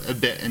brought a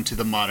bit into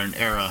the modern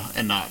era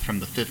and not from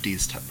the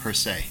 50s per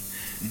se.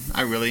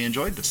 I really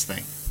enjoyed this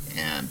thing,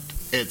 and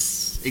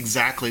it's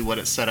exactly what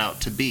it set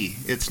out to be.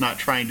 It's not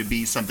trying to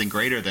be something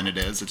greater than it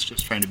is, it's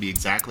just trying to be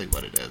exactly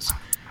what it is.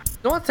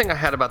 The one thing I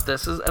had about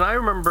this is, and I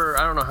remember,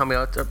 I don't know how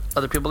many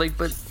other people like,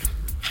 but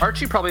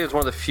Archie probably is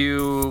one of the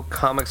few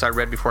comics I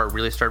read before I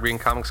really started reading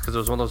comics, because it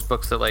was one of those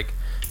books that, like,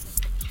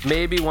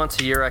 maybe once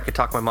a year I could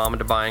talk my mom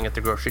into buying at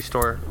the grocery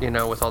store, you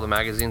know, with all the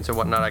magazines and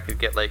whatnot. I could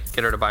get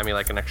her to buy me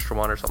like an extra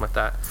one or something like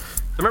that.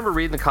 I remember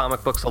reading the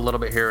comic books a little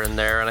bit here and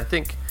there, and I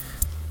think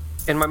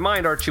in my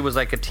mind Archie was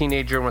like a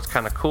teenager and was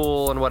kind of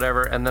cool and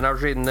whatever, and then I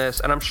was reading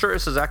this, and I'm sure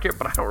this is accurate,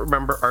 but I don't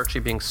remember Archie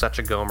being such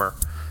a gomer.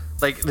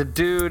 Like, the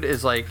dude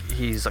is like,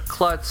 he's a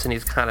klutz and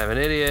he's kind of an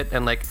idiot,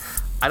 and like,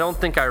 I don't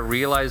think I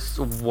realized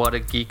what a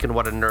geek and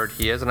what a nerd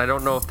he is, and I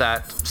don't know if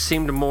that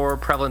seemed more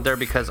prevalent there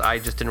because I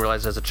just didn't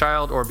realize as a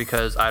child, or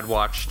because I'd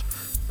watched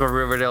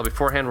Riverdale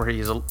beforehand, where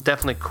he's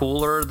definitely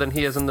cooler than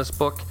he is in this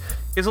book.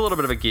 He's a little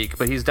bit of a geek,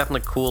 but he's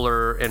definitely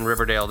cooler in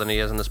Riverdale than he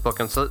is in this book.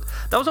 And so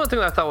that was one thing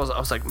that I thought I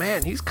was like,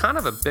 man, he's kind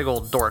of a big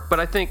old dork. But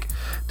I think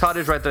Todd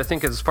is right that I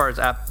think as far as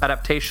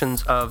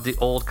adaptations of the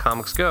old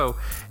comics go,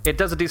 it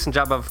does a decent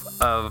job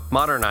of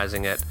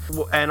modernizing it.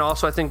 And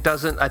also I think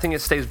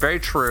it stays very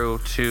true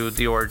to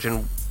the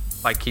origin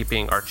by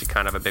keeping Archie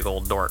kind of a big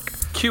old dork.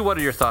 Q, what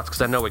are your thoughts?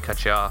 Because I know we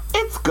cut you off.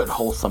 It's good,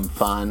 wholesome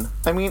fun.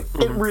 I mean,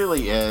 it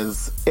really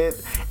is.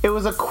 It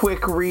was a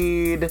quick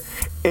read.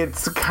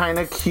 It's kind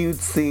of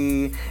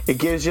cutesy. It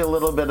gives you a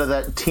little bit of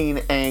that teen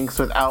angst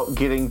without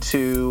getting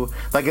too,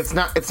 like, it's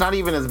not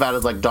even as bad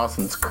as like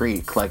Dawson's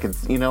Creek. Like,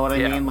 it's, you know what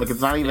I mean? Like,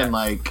 it's not even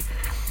like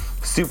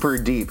super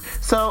deep.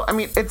 So, I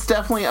mean, it's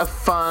definitely a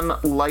fun,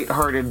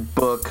 lighthearted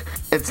book.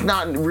 It's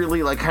not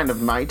really like kind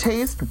of my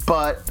taste,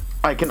 but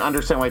I can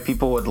understand why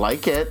people would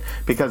like it,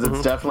 because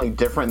it's definitely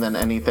different than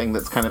anything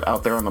that's kind of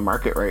out there on the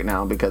market right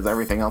now, because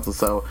everything else is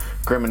so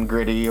grim and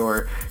gritty,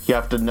 or you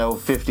have to know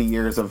 50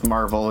 years of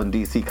Marvel and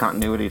DC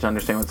continuity to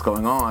understand what's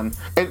going on.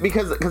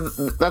 Because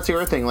that's the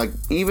other thing, like,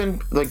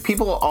 even, like,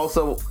 people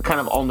also kind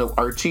of all know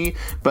Archie,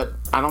 but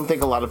I don't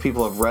think a lot of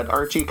people have read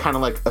Archie, kind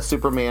of like a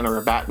Superman or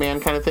a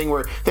Batman kind of thing,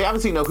 where they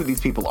obviously know who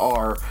these people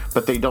are,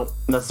 but they don't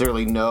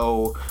necessarily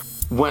know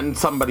when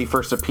somebody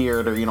first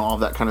appeared, or, you know, all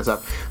that kind of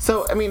stuff.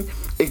 So, I mean,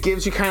 it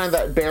gives you kind of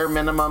that bare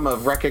minimum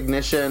of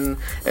recognition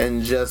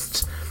and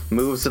just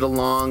moves it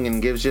along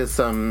and gives you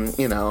some,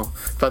 you know,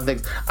 fun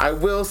things. I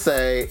will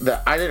say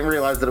that I didn't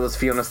realize that it was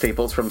Fiona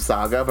Staples from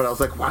Saga, but I was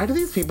like, why do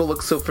these people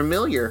look so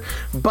familiar?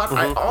 But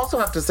I also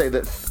have to say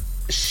that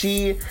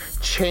she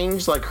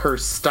changed, like, her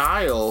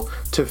style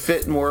to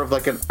fit more of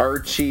like an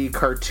Archie,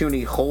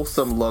 cartoony,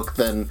 wholesome look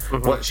than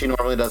what she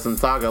normally does in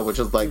Saga, which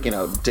is like, you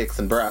know, dicks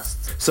and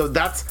breasts. So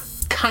that's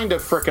kind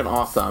of freaking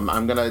awesome.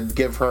 I'm gonna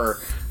give her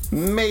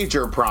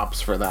major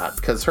props for that,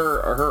 because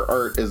her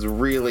art is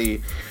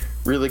really,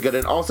 really good,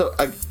 and also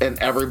and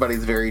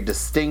everybody's very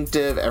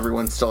distinctive.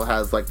 Everyone still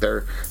has like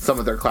some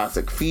of their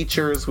classic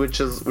features, which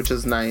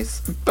is nice.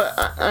 But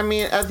I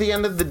mean, at the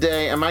end of the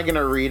day, am I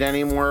gonna read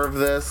any more of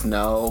this?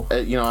 No.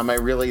 You know, am I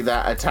really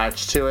that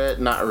attached to it?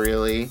 Not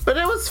really. But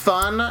it was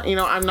fun. You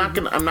know, I'm not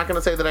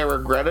gonna say that I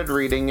regretted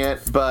reading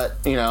it, but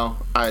you know,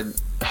 I'd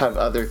have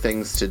other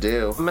things to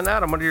do. I mean,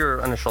 Adam, what are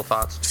your initial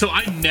thoughts? So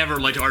I never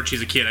liked Archie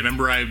as a kid. I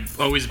remember I'd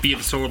always be at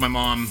the store with my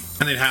mom,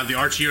 and they'd have the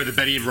Archie or the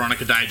Betty and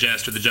Veronica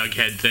Digest or the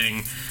Jughead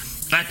thing.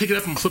 And I pick it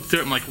up and flip through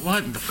it. I'm like,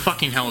 what in the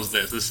fucking hell is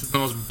this? This is the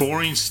most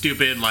boring,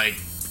 stupid, like,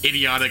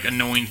 idiotic,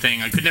 annoying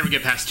thing. I could never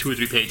get past 2 or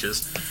 3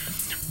 pages.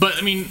 But,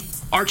 I mean,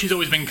 Archie's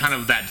always been kind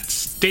of that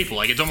staple.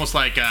 Like, it's almost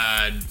like,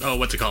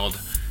 what's it called?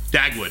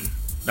 Dagwood.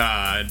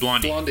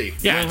 Blondie.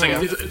 Yeah,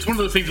 it's one of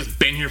those things that's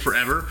been here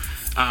forever.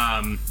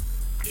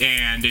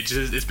 And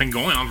it's been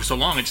going on for so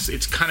long.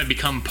 It's kind of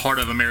become part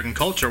of American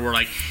culture, where,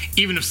 like,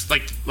 even if,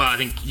 like, I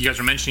think you guys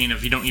were mentioning,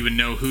 if you don't even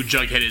know who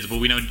Jughead is, but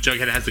we know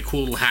Jughead has the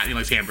cool little hat and he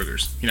likes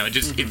hamburgers. You know,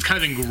 it's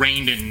kind of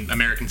ingrained in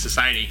American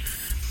society.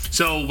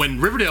 So when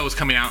Riverdale was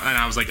coming out, and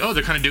I was like, oh,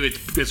 they're kind of doing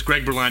it's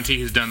Greg Berlanti,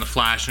 who's done The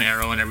Flash and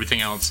Arrow and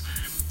everything else,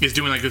 is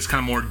doing like this kind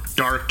of more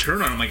dark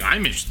turn on. I'm like,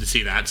 I'm interested to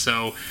see that.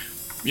 So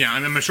yeah,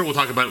 I'm sure we'll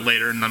talk about it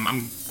later, and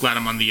I'm glad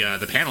I'm on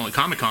the panel at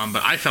Comic-Con.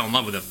 But I fell in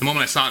love with it the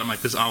moment I saw it. I'm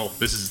like, this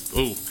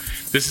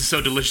is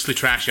so deliciously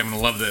trashy. I'm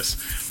gonna love this.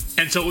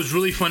 And so it was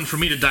really fun for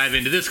me to dive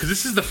into this because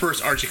this is the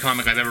first Archie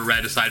comic I've ever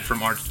read aside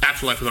from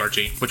Afterlife with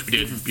Archie, which we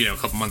did a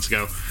couple months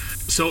ago.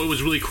 So it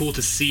was really cool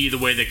to see the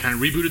way they kind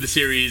of rebooted the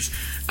series.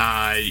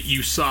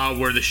 You saw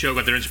where the show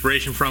got their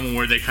inspiration from and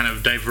where they kind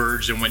of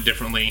diverged and went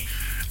differently.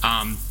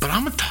 But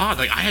I'm with Todd.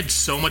 Like, I had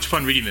so much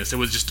fun reading this. It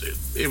was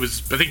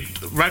I think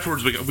right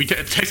afterwards we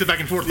texted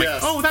back and forth like,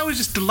 oh, that was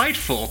just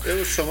delightful. It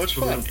was so much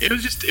fun.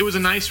 It was a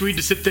nice read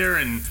to sit there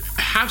and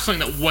have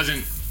something that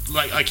wasn't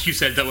like you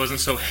said, that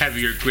wasn't so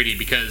heavy or gritty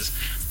because.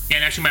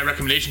 And actually, my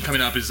recommendation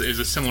coming up is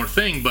a similar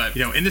thing. But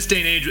in this day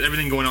and age, with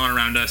everything going on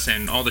around us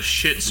and all the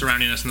shit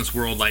surrounding us in this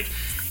world, like,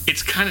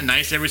 it's kind of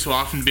nice every so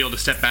often to be able to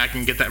step back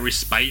and get that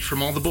respite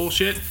from all the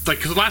bullshit. Like,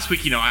 because last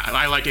week,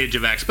 I liked Age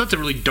of X, but that's a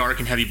really dark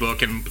and heavy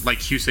book. And like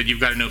Hugh said,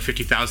 you've got to know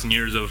 50,000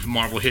 years of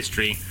Marvel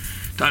history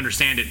to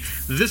understand it.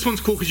 This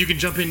one's cool because you can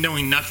jump in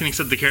knowing nothing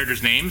except the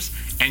characters' names,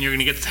 and you're going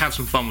to get to have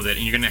some fun with it.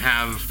 And you're going to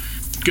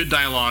have good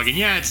dialogue. And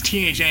yeah, it's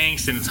teenage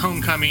angst, and it's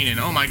homecoming, and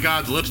oh my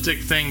god, the lipstick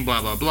thing,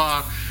 blah, blah,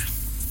 blah.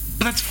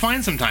 But that's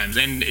fine sometimes,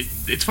 and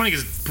it's funny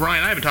because Brian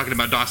and I have been talking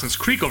about Dawson's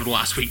Creek over the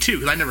last week too,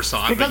 because I never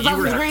saw it. Because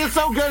Dawson's Creek is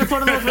so good; it's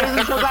one of the most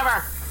amazing shows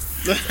ever.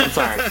 I'm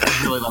sorry,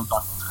 I really love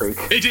Dawson's Creek.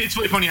 It's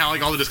really funny how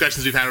like all the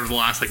discussions we've had over the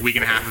last week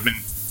and a half have been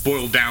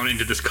boiled down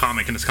into this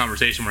comic and this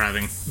conversation we're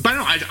having. But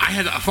I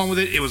had fun with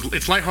it.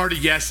 It's lighthearted.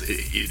 Yes,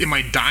 am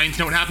I dying to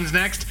know what happens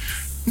next?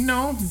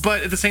 No,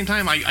 but at the same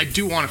time, I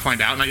do want to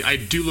find out, and I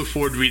do look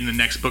forward to reading the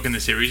next book in the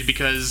series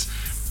because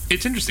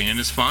it's interesting and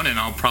it's fun, and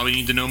I'll probably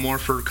need to know more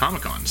for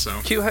Comic-Con.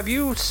 So, Q, have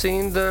you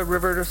seen the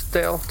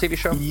Riverdale TV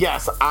show?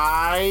 Yes,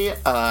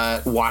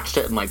 I watched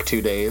it in like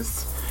 2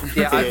 days.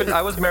 Yeah,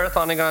 I was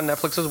marathoning on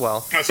Netflix as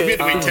well. Oh, so we had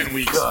to wait 10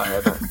 weeks.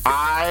 Good.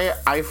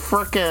 I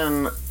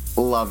freaking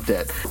loved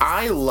it.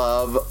 I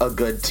love a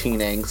good teen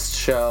angst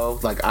show.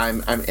 Like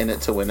I'm in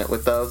it to win it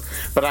with those.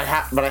 But I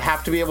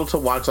have to be able to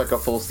watch like a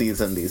full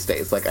season these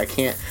days. Like I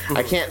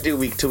can't do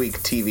week to week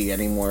TV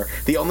anymore.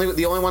 The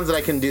only ones that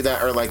I can do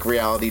that are like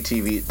reality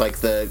TV, like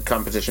the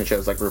competition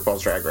shows like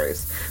RuPaul's Drag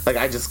Race. Like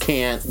I just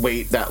can't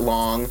wait that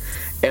long.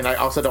 And I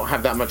also don't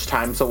have that much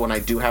time, so when I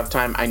do have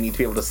time, I need to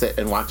be able to sit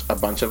and watch a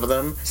bunch of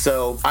them.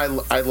 So I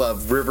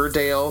love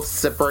Riverdale,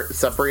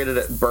 Separated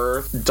at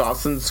Birth,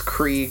 Dawson's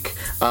Creek.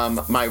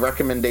 My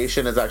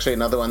recommendation is actually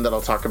another one that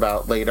I'll talk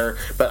about later.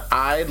 But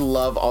I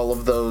love all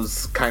of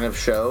those kind of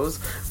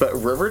shows. But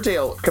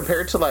Riverdale,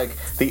 compared to like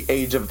the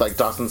age of like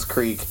Dawson's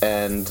Creek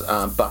and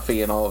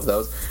Buffy and all of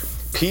those,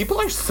 people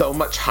are so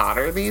much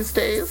hotter these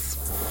days.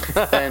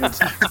 And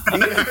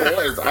these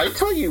boys, I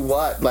tell you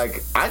what,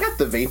 like, I got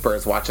the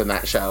vapors watching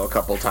that show a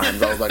couple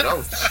times. I was like,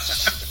 oh,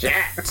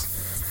 shit.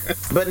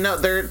 But no,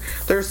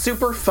 they're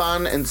super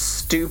fun and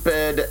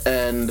stupid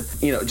and,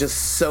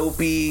 just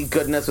soapy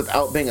goodness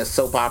without being a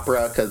soap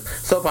opera, because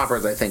soap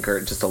operas, I think,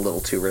 are just a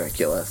little too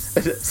ridiculous.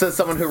 Says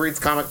someone who reads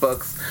comic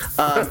books,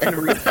 and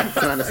reads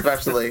X-Men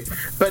especially.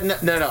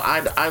 But no,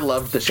 I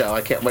loved the show.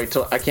 I can't wait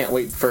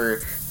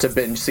to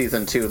binge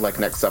season 2, like,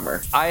 next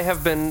summer. I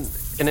have been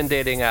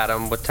inundating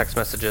Adam with text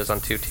messages on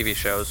 2 TV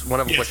shows, one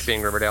of which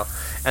being Riverdale.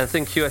 And the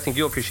thing, Q, I think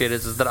you'll appreciate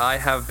is that I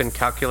have been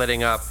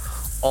calculating up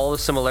all the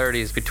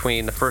similarities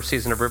between the first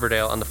season of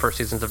Riverdale and the first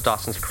seasons of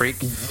Dawson's Creek.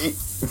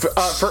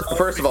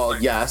 First of all,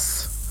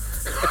 yes.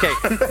 Okay,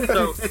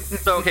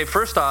 so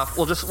first off,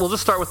 we'll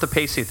just start with the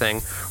Pacey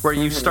thing, where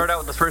you start out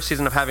with the first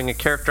season of having a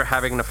character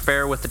having an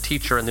affair with the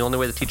teacher, and the only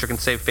way the teacher can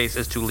save face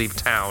is to leave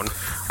town.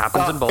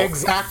 Happens in both.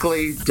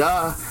 Exactly,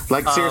 duh.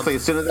 Like, seriously,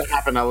 as soon as that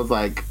happened, I was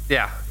like...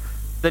 Yeah.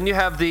 Then you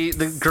have the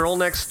girl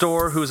next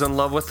door who's in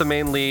love with the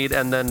main lead,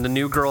 and then the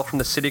new girl from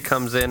the city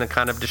comes in and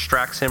kind of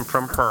distracts him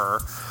from her.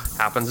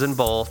 Happens in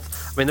both.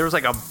 I mean, there was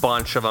like a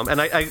bunch of them. And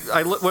I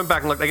went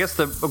back and looked. I guess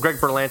Greg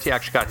Berlanti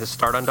actually got his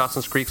start on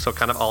Dawson's Creek, so it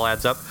kind of all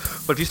adds up.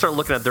 But if you start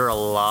looking at it, there are a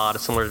lot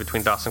of similarities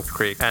between Dawson's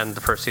Creek and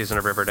the first season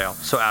of Riverdale.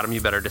 So, Adam, you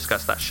better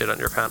discuss that shit on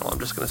your panel. I'm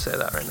just going to say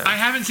that right now. I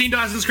haven't seen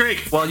Dawson's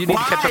Creek. Well, you need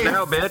to catch up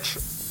now,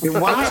 bitch.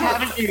 Why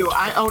haven't you?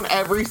 I own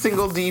every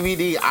single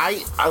DVD.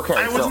 I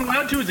wasn't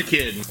allowed to as a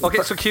kid.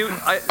 Okay, so cute. Ma'am,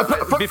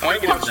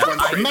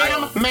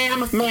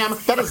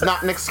 that is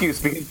not an excuse,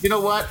 because you know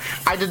what?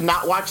 I did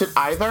not watch it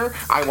either.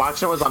 I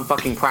watched it was on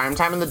fucking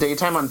primetime in the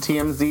daytime on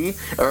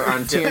TMZ or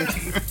on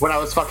TNT when I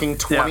was fucking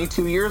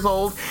 22 years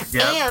old.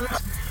 Yep. And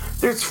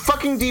there's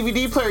fucking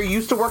DVD player. You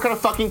used to work at a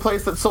fucking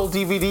place that sold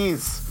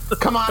DVDs.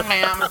 Come on,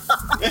 ma'am.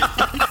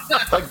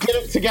 Like, get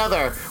it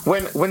together.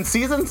 When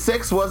season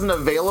 6 wasn't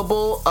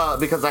available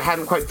because I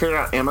hadn't quite figured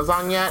out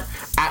Amazon yet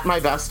at my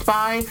Best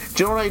Buy,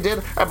 do you know what I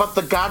did? I bought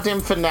the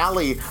goddamn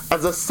finale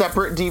as a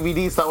separate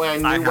DVD so that way I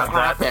knew what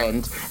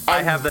happened. And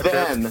I have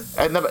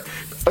that.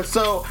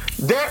 So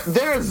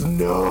there is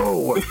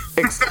no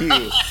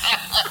excuse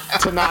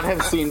to not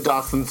have seen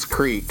Dawson's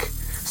Creek.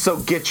 So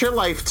get your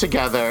life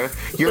together.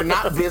 You're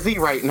not busy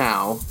right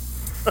now.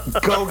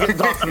 Go get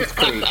Dawson's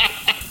Creek.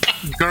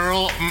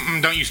 Girl,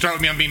 don't you start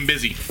with me. I'm being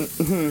busy.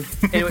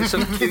 Anyway, so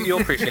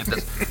you'll appreciate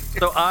this.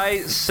 So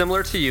I,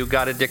 similar to you,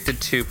 got addicted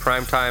to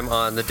Primetime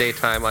on the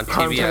daytime on TBS.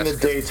 Primetime in the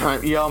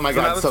daytime. Yeah, oh my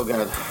God, so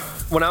good.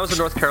 When I was in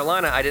North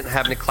Carolina, I didn't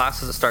have any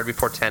classes that started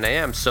before 10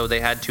 a.m., so they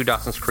had 2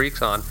 Dawson's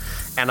Creeks on,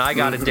 and I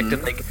got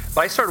addicted.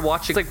 But I started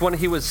watching when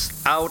he was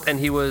out, and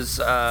he was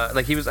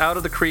he was out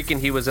of the creek,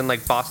 and he was in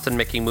Boston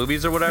making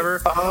movies or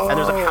whatever. Oh. And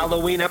there's a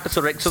Halloween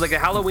episode, right? So a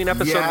Halloween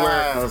episode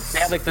where they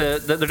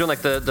had they're doing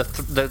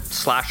the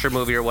slasher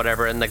movie or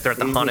whatever, and they're at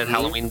the haunted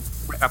Halloween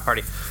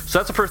party. So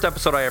that's the first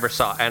episode I ever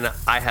saw, and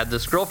I had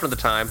this girlfriend at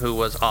the time who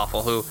was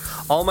awful. Who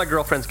all my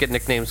girlfriends get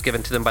nicknames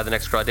given to them by the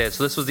next girl I dated.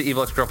 So this was the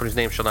evil ex-girlfriend whose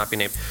name shall not be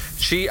named.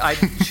 She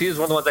is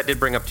one of the ones I did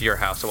bring up to your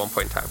house at one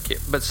point in time.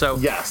 But so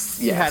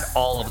he had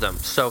all of them.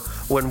 So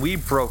when we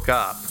broke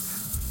up,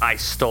 I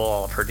stole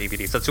all of her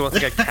DVDs. That's the one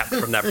thing I kept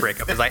from that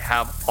breakup, is I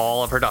have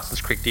all of her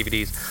Dawson's Creek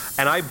DVDs.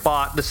 And I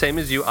bought, the same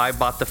as you, I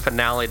bought the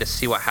finale to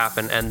see what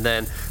happened. And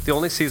then the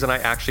only season I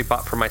actually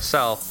bought for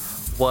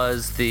myself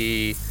was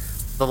the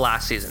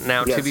last season.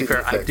 Now, to be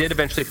fair, I did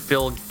eventually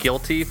feel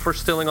guilty for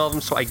stealing all of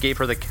them, so I gave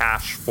her the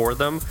cash for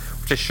them,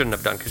 which I shouldn't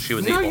have done because she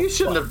was evil. No, you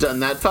shouldn't have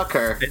done that. Fuck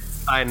her.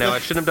 I know, I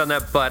shouldn't have done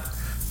that, but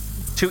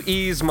to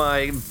ease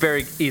my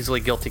very easily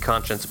guilty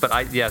conscience. But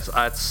I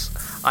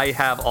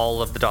have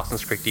all of the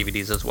Dawson's Creek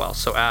DVDs as well.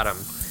 So, Adam,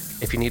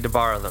 if you need to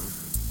borrow them,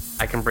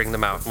 I can bring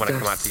them out when I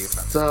come out to you.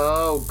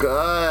 So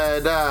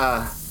good.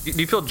 Do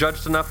you feel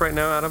judged enough right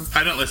now, Adam?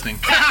 I'm not listening.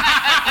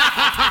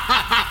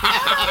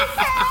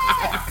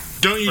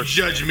 Don't you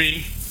judge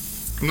me.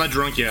 I'm not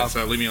drunk yet,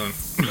 so leave me alone.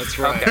 That's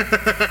right. Okay.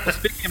 Well,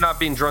 speaking of not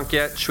being drunk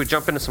yet, should we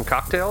jump into some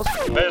cocktails?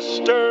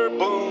 Mr.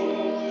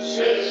 Booze,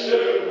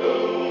 Mr.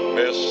 Booze,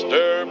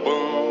 Mr.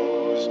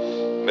 Booze,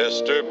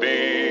 Mr.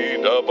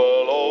 B-double-O-Z.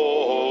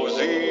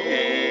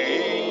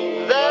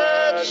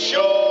 That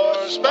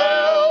sure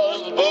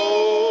spells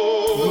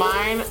booze.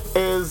 Mine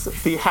is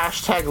the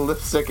hashtag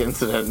lipstick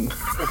incident.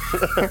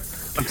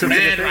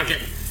 Man,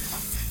 rocket.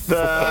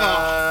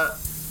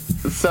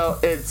 So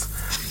it's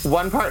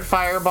 1 part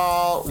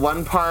Fireball,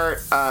 1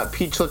 part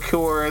peach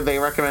liqueur. They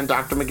recommend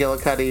Dr.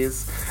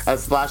 McGillicuddy's, a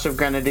splash of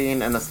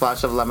grenadine, and a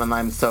splash of lemon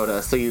lime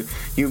soda. So you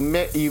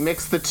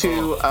mix the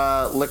 2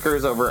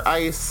 liquors over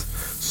ice,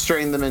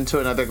 strain them into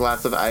another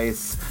glass of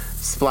ice,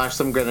 splash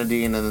some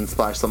grenadine, and then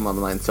splash some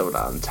lemon lime soda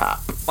on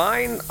top.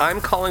 Mine,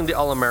 I'm calling the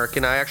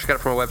All-American. I actually got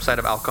it from a website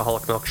of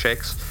alcoholic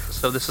milkshakes.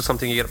 So this is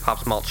something you get at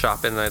Pop's Malt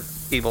Shop in an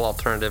evil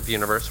alternative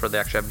universe where they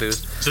actually have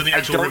booze. So the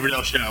actual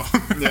Riverdale show.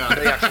 Yeah,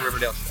 the actual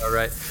Riverdale show,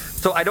 right.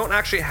 So I don't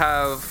actually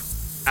have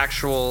I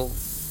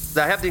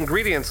have the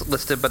ingredients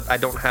listed, but I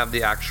don't have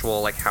the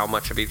actual, how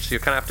much of each. So you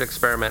kind of have to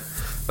experiment.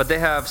 But they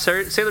have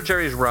Sailor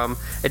Jerry's rum.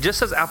 It just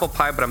says apple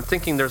pie, but I'm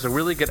thinking there's a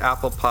really good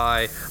apple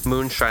pie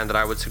moonshine that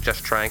I would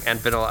suggest trying, and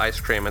vanilla ice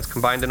cream. It's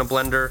combined in a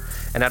blender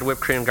and add whipped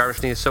cream, garnish.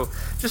 So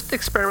just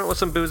experiment with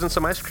some booze and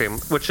some ice cream,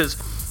 which is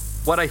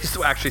what I used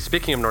to actually,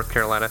 speaking of North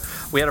Carolina,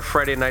 we had a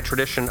Friday night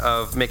tradition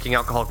of making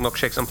alcoholic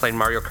milkshakes and playing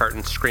Mario Kart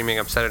and screaming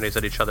obscenities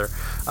at each other,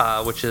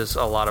 which is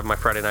a lot of my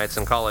Friday nights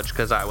in college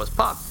because I was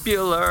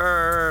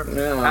popular.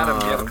 Adam,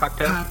 do you have a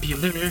cocktail?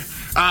 Popular.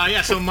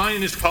 So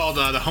mine is called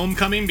the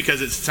Homecoming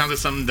because it sounds like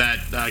something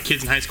that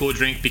kids in high school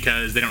drink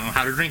because they don't know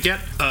how to drink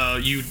yet.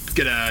 You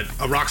get a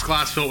rocks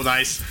glass filled with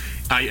ice.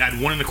 You add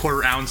 1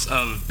 1/4 ounce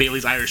of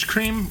Bailey's Irish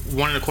Cream,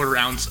 1 1/4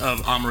 ounce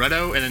of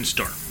amaretto, and then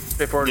stir.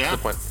 Straightforward to the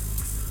point.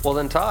 Well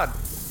then, Todd,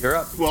 you're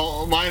up.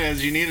 Well, mine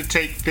is you need to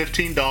take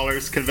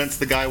 $15, convince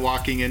the guy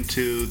walking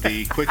into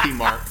the Quickie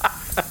Mart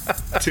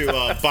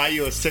to buy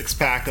you a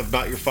 6-pack of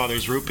Not Your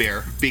Father's Root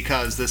Beer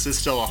because this is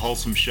still a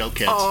wholesome show,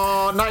 kids.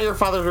 Oh, Not Your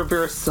Father's Root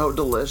Beer is so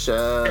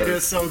delicious. It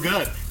is so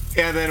good.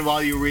 And then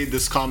while you read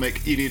this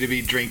comic, you need to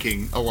be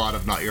drinking a lot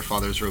of Not Your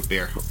Father's Root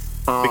Beer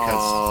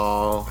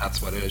because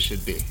that's what it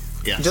should be.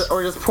 Yes. Just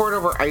pour it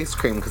over ice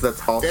cream because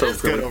that's also it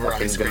is good over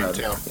ice cream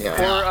too.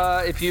 Yeah.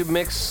 Or if you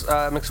mix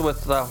it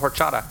with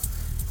horchata,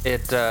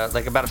 it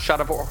about a shot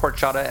of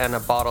horchata and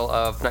a bottle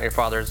of Not Your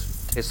Father's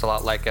tastes a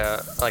lot like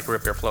a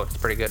root beer float. It's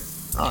pretty good.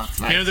 Oh,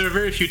 nice. There are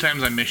very few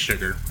times I miss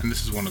sugar, and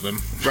this is one of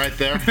them. Right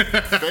there. They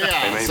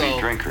may be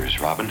drinkers,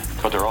 Robin,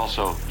 but they're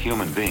also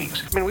human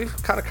beings. I mean, we've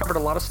kind of covered a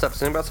lot of stuff.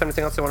 Does anybody else have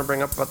anything else they want to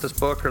bring up about this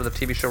book or the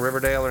TV show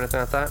Riverdale or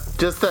anything like that?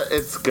 Just that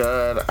it's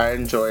good. I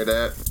enjoyed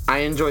it. I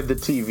enjoyed the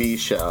TV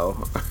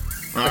show.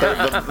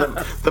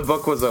 The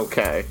book was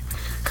okay.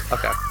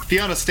 Okay.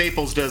 Fiona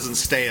Staples doesn't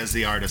stay as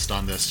the artist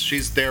on this.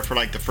 She's there for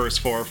the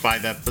first 4 or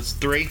 5 episodes.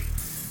 3?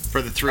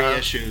 For the 3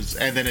 issues,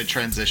 and then it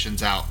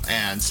transitions out,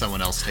 and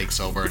someone else takes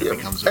over, and it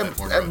becomes a bit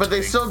more rotating. But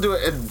they still do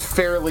it in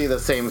fairly the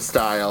same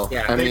style.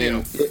 Yeah, I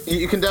mean,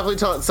 you can definitely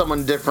tell it's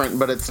someone different,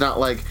 but it's not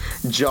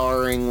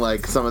jarring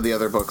like some of the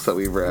other books that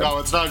we've read. No,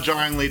 it's not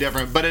jarringly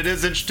different, but it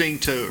is interesting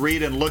to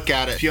read and look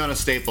at it. Fiona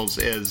Staples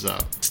is a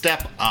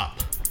step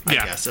up, I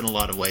guess, in a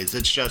lot of ways.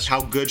 It's just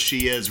how good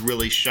she is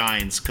really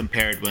shines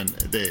compared when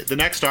the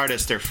next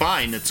artist, they're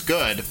fine, it's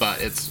good, but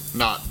it's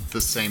not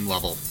the same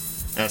level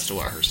as to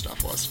what her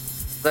stuff was.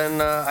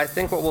 Then I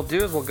think what we'll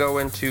do is we'll go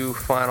into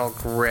final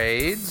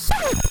grades.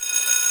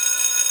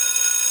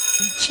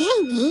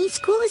 Jamie,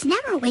 school is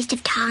never a waste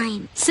of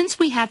time. Since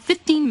we have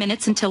 15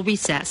 minutes until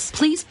recess,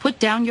 please put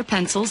down your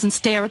pencils and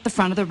stare at the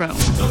front of the room.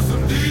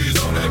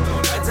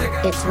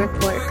 It's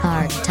report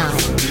card time.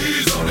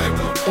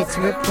 It's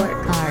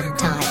report card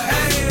time.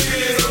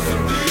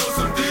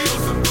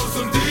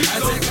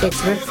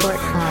 It's report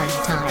card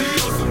time.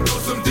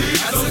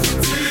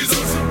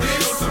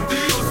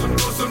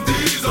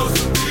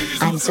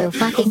 I'm so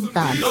fucking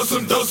fun.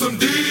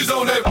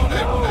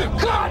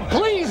 God,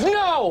 please,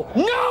 no!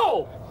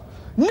 No!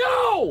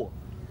 No!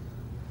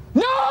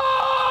 No!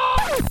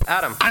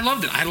 Adam. I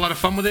loved it. I had a lot of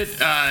fun with it.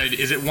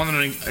 Is it one that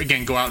I,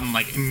 again, go out and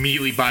like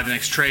immediately buy the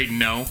next trade?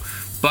 No.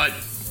 But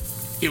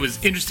it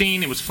was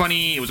interesting. It was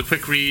funny. It was a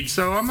quick read.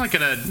 So I'm like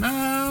at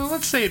a,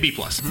 let's say a B+.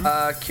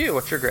 Q,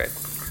 what's your grade?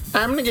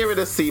 I'm gonna give it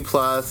a C+.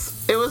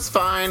 It was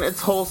fine.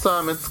 It's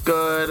wholesome. It's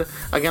good.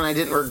 Again, I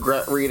didn't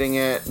regret reading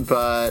it,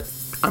 but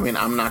I mean,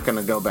 I'm not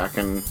gonna go back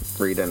and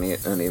read any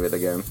of it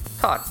again.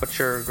 Todd, what's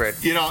your grade?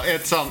 You know,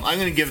 it's I'm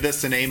gonna give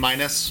this an A-.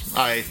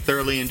 I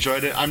thoroughly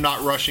enjoyed it. I'm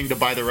not rushing to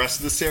buy the rest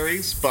of the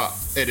series, but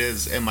it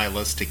is in my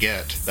list to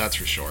get. That's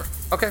for sure.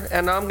 Okay,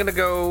 and I'm gonna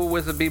go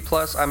with a B+.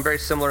 I'm very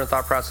similar in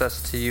thought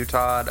process to you,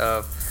 Todd.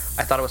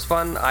 I thought it was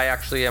fun. I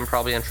actually am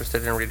probably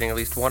interested in reading at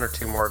least one or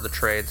two more of the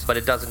trades, but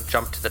it doesn't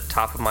jump to the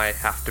top of my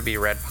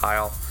have-to-be-read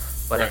pile.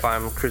 But Right. if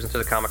I'm cruising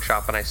through the comic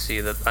shop and I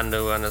see that a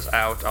new one is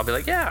out, I'll be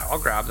like, yeah, I'll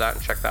grab that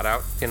and check that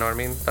out. You know what I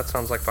mean? That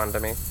sounds like fun to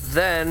me.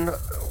 Then,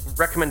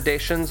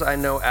 recommendations. I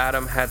know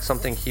Adam had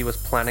something he was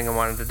planning and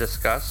wanted to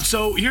discuss.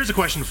 So here's a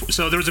question.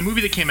 So there was a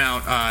movie that came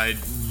out,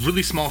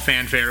 really small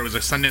fanfare. It was a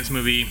Sundance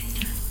movie.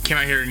 Came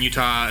out here in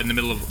Utah in the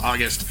middle of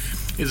August.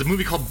 It's a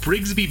movie called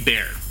Brigsby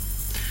Bear.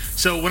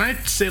 So when I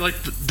say like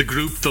the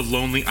group, The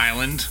Lonely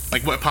Island,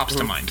 like what pops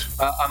to mind?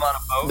 I'm on a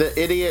boat. The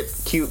idiot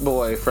cute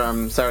boy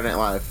from Saturday Night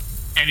Live.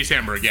 Andy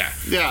Samberg, yeah.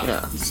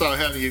 Yeah. So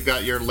you've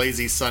got your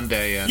Lazy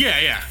Sunday and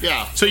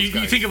Yeah. So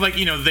you think of like,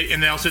 you know,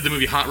 and they also did the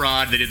movie Hot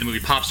Rod. They did the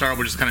movie Popstar,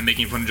 which is kind of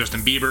making fun of Justin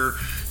Bieber.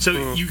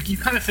 So you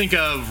kind of think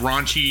of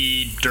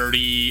raunchy,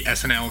 dirty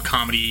SNL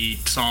comedy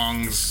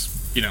songs,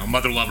 you know,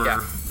 Mother Lover, that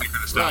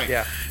kind of stuff. Right.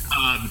 Yeah.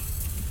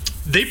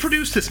 They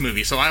produced this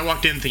movie, so I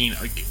walked in thinking,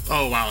 like,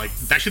 oh wow, like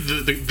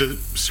actually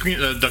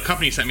the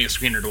company sent me a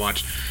screener to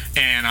watch,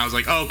 and I was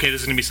like, oh okay,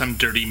 this is gonna be some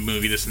dirty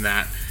movie, this and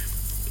that.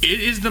 It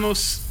is the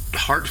most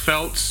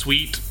heartfelt,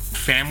 sweet,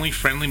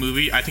 family-friendly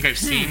movie I think I've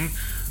seen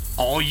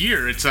all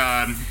year. It's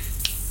hang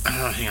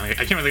on, I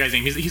can't remember the guy's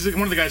name. He's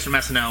one of the guys from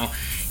SNL.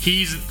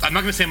 I'm not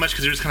gonna say much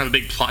because there's kind of a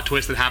big plot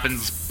twist that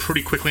happens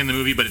pretty quickly in the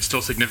movie, but it's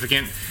still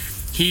significant.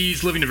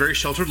 He's living a very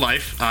sheltered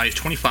life. He's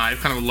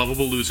 25, kind of a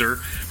lovable loser.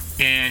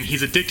 And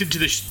he's addicted to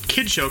this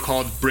kid show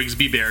called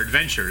Brigsby Bear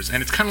Adventures,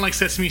 and it's kind of like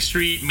Sesame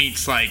Street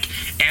meets like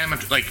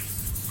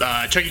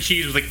Chuck E.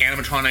 Cheese with like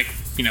animatronic,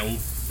 you know,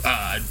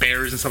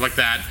 bears and stuff like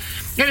that.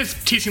 And it's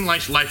teaching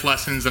life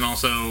lessons, and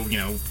also, you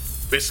know,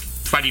 it's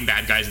fighting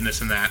bad guys and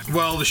this and that.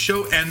 Well, the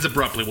show ends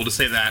abruptly, we'll just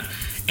say that.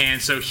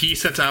 And so he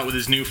sets out with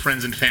his new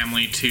friends and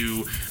family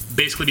to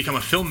basically become a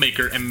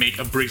filmmaker and make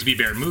a Brigsby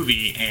Bear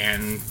movie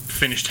and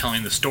finish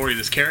telling the story of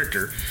this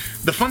character.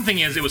 The fun thing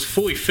is, it was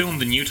fully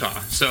filmed in Utah.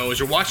 So as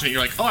you're watching it,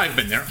 you're like, oh, I've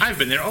been there.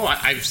 Oh,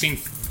 I've seen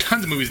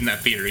tons of movies in that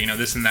theater, you know,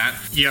 this and that.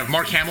 You have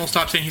Mark Hamill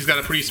stops in. He's got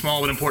a pretty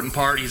small but important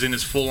part. He's in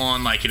his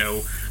full-on, like, you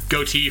know,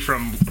 goatee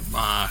from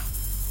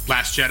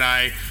Last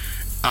Jedi.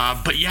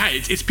 But yeah,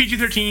 it's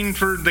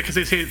PG-13 because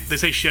they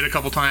say shit a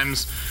couple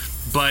times.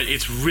 But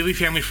it's really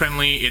family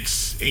friendly.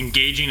 It's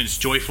engaging. It's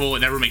joyful. It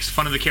never makes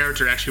fun of the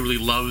character. It actually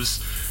really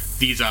loves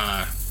these,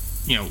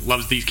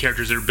 loves these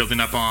characters they're building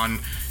up on.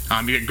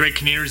 You got Greg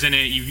Kinnear's in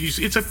it.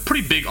 It's a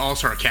pretty big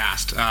all-star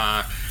cast.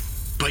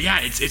 But yeah,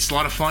 it's a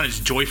lot of fun. It's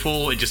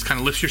joyful. It just kind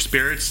of lifts your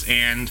spirits,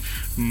 and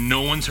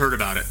no one's heard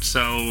about it.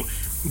 So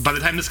by the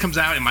time this comes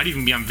out, it might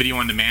even be on video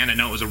on demand. I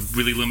know it was a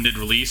really limited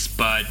release,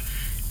 but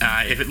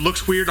if it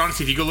looks weird,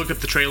 honestly, if you go look at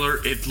the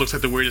trailer, it looks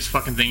like the weirdest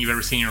fucking thing you've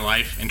ever seen in your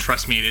life. And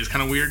trust me, it is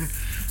kind of weird.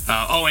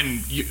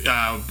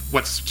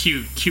 What's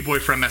Q-Boy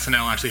from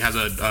SNL actually has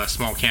a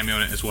small cameo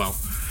in it as well.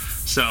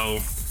 So,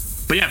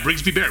 but yeah,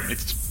 Brigsby Bear.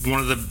 It's one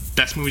of the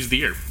best movies of the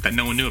year that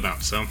no one knew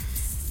about. So,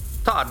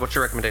 Todd, what's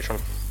your recommendation?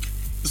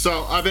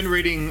 So I've been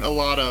reading a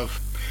lot of.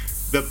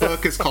 The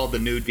book is called The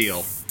New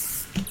Deal,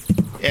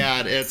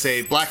 and it's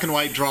a black and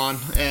white drawn,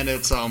 and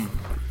it's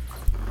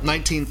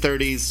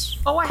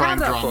 1930s crime have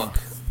that drama. book.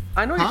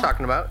 I know what you're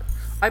talking about.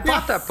 I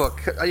bought that book.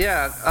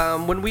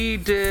 When we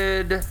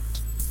did, it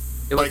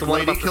was Like the one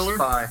Lady about Killer? the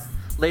spy.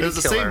 Lady It was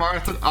the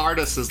Killer. same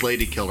artist as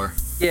Lady Killer.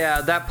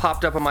 Yeah, that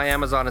popped up on my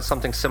Amazon as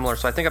something similar,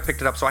 so I think I picked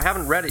it up. So I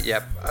haven't read it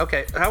yet.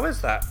 Okay, how is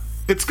that?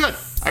 It's good.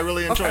 I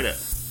really enjoyed Okay. it.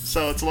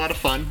 So it's a lot of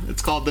fun.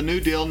 It's called The New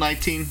Deal.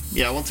 Once again,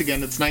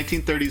 it's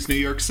 1930s New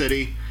York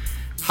City,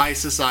 high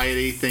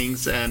society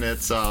things, and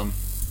it's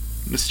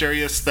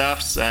mysterious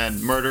thefts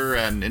and murder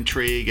and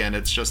intrigue, and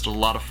it's just a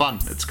lot of fun.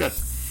 It's good.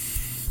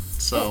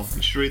 So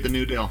you should read The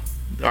New Deal.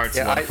 The art's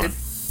a lot of fun.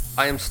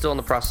 I am still in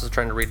the process of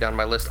trying to read down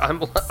my list.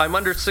 I'm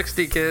under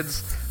 60,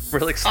 kids.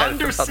 Really excited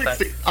Under about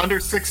 60. that. Under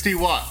 60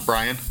 what,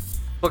 Brian?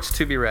 Books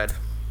to be read.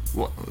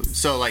 What,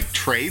 so like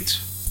trades?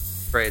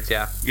 Trades,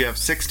 yeah. You have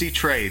 60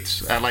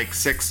 trades at like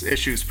 6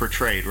 issues per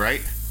trade,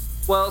 right?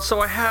 Well, so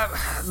I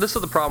have. This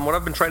is the problem. What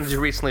I've been trying to do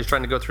recently is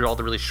trying to go through all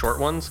the really short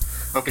ones.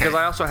 Okay. Because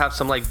I also have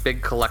some like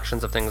big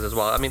collections of things as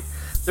well. I mean,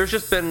 there's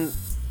just been.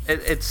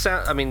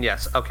 I mean,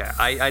 yes, okay.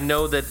 I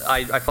know that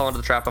I fall into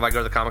the trap of I go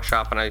to the comic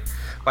shop and I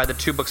buy the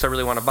 2 books I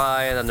really want to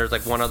buy, and then there's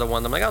like one other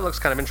one that I'm like, oh, it looks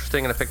kind of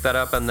interesting, and I pick that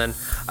up, and then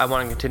I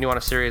want to continue on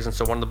a series, and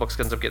so one of the books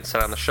ends up getting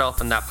set on the shelf,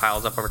 and that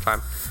piles up over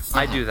time.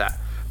 I do that.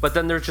 But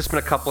then there's just been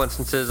a couple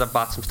instances. I've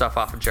bought some stuff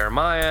off of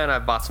Jeremiah, and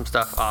I've bought some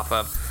stuff off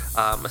of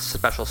a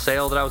special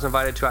sale that I was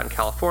invited to out in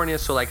California.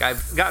 So like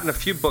I've gotten a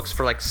few books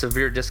for like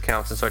severe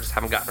discounts, and so I just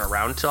haven't gotten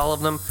around to all of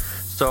them.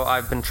 So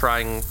I've been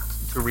trying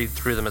to read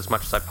through them as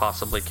much as I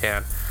possibly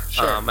can.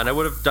 Sure. And I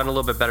would have done a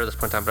little bit better at this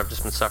point in time, but I've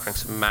just been suffering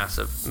some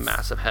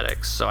massive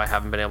headaches, so I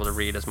haven't been able to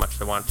read as much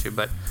as I want to.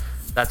 But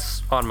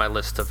that's on my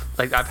list of,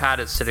 like, I've had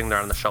it sitting there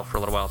on the shelf for a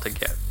little while to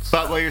get. So.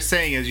 But what you're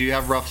saying is you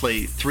have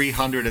roughly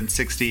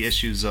 360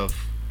 issues of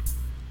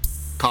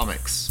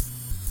comics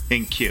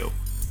in queue.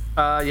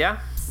 Yeah.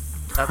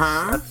 That's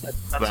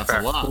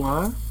a lot.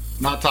 What?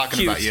 Not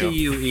talking about you.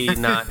 Q-U-E,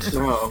 not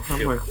No,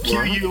 I'm like, what?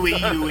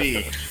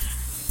 Q-U-E-U-E.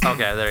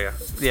 Okay, there you go.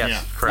 Yes,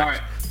 Yeah. correct. All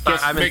right.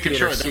 Just I'm in making theater,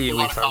 sure. There's a CUE,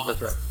 lot of so comics.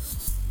 that's right.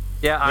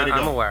 Yeah,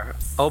 I'm aware.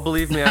 Oh,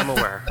 believe me, I'm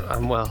aware.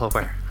 I'm well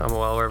aware. I'm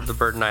well aware of the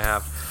burden I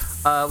have.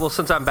 Well,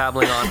 since I'm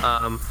babbling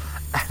on,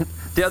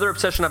 the other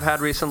obsession I've had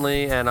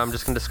recently, and I'm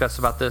just going to discuss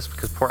about this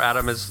because poor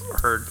Adam has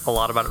heard a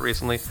lot about it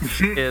recently,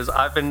 is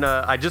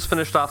I just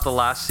finished off the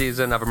last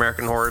season of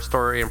American Horror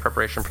Story in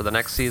preparation for the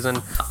next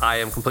season. I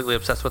am completely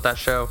obsessed with that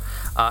show,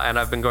 and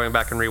I've been going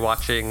back and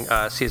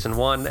rewatching season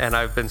 1, and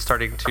I've been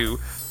starting to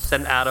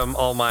send Adam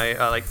all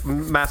my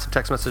massive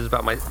text messages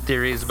about my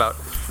theories about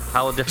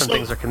how different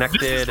things are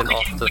connected, and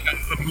all like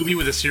a movie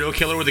with a serial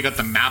killer where they got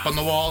the map on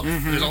the wall.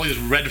 And there's all these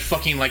red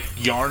fucking like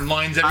yarn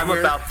lines everywhere.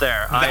 I'm about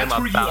there. That's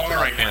where you are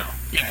right now.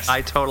 Yes,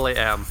 I totally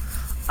am.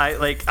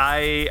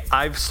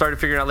 I've started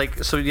figuring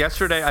out so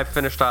yesterday I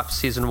finished off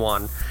season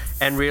 1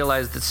 and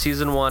realized that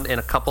season 1 in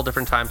a couple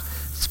different times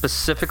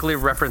specifically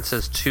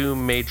references 2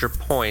 major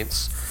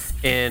points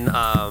in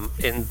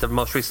the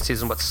most recent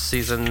season. What's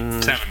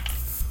season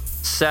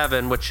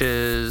 7, which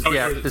is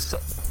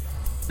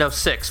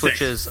 6,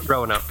 which is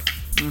Roanoke.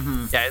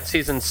 Mm-hmm. Yeah,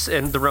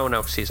 in the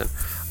Roanoke season.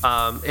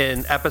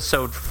 In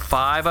episode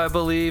 5, I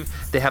believe,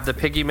 they have the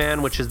Piggy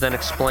Man, which is then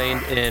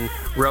explained in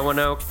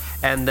Roanoke,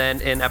 and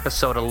then in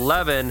episode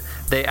 11,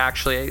 they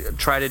actually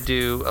try to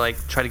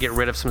get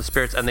rid of some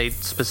spirits, and they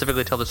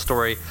specifically tell the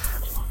story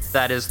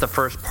that is the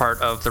first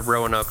part of the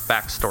Roanoke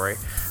backstory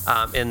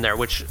in there,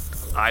 which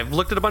I've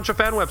looked at a bunch of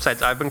fan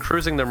websites. I've been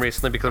cruising them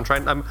recently because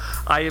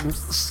I am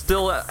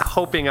still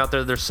hoping out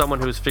there's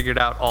someone who's figured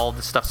out all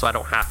this stuff so I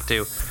don't have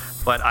to.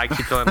 But I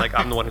keep feeling like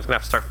I'm the one who's gonna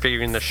have to start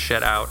figuring this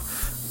shit out.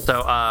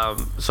 So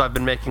I've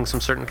been making some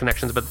certain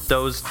connections, but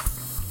those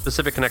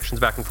specific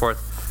connections back and forth,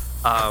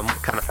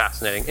 kind of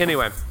fascinating.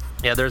 Anyway,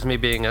 yeah, there's me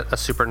being a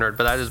super nerd,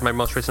 but that is my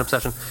most recent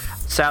obsession.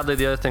 Sadly,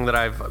 the other thing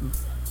that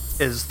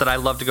is that I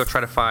love to go try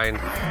to find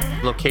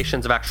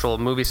locations of actual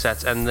movie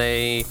sets, and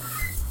they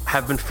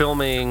have been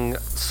filming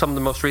some of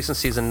the most recent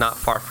season not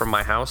far from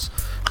my house.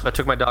 So I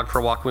took my dog for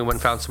a walk, and we went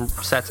and found some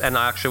sets, and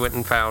I actually went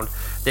and found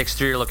the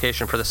exterior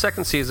location for the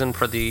second season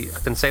for the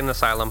Insane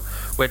Asylum,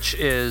 which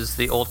is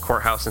the old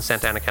courthouse in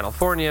Santa Ana,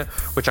 California,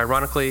 which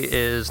ironically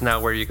is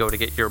now where you go to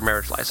get your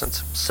marriage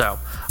license. So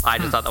I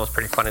just thought that was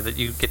pretty funny that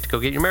you get to go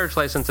get your marriage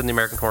license in the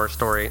American Horror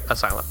Story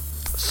Asylum.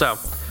 So,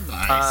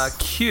 nice.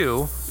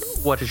 Q,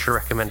 what is your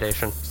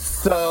recommendation?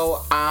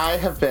 So I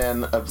have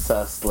been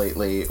obsessed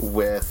lately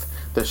with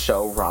the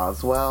show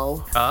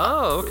Roswell.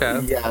 Oh, okay.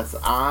 Yes,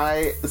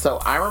 I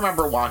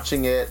remember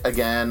watching it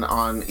again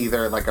on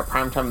either like a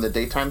primetime or the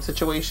daytime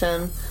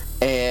situation,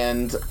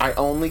 and I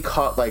only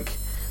caught it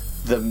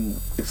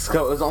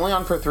was only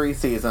on for 3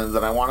 seasons,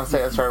 and I want to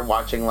say I started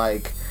watching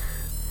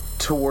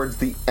towards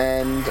the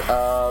end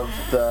of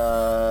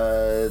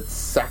the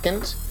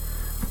 2nd,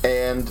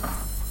 and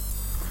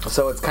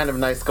so it's kind of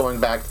nice going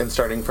back and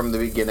starting from the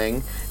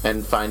beginning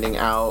and finding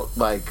out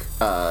kind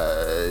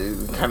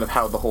of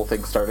how the whole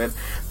thing started.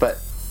 But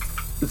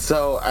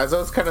so as I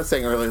was kind of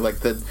saying earlier,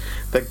 the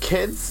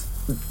kids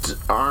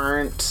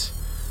aren't,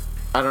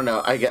 I don't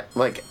know, I get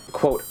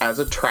quote as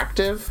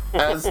attractive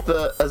as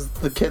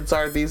the kids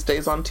are these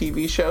days on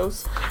TV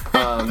shows.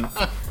 I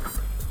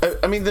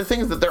mean, the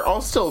thing is that they're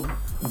all still,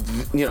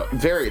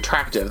 very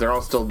attractive. They're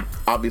all still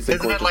obviously.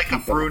 Isn't it like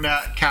people. A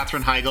brunette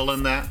Katherine Heigl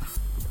in that?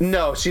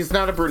 No, she's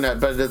not a brunette,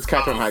 but it's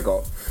Katherine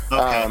Heigl.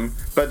 Okay.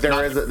 But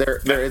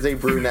there is a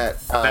brunette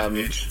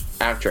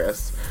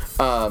actress.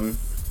 But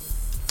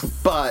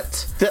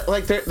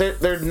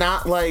they're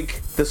not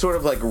like the sort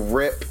of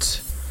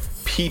ripped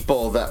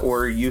people that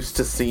we're used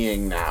to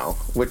seeing now,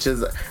 which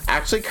is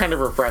actually kind of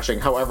refreshing.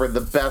 However, the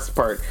best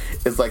part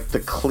is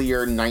the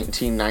clear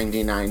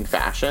 1999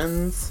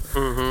 fashions.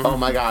 Mm-hmm. Oh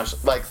my gosh,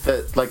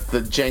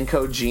 the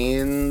Jenko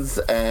jeans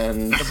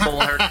and the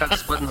bowl haircut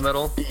split in the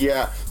middle.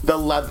 Yeah,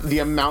 the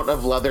amount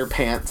of leather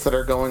pants that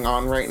are going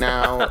on right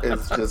now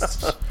is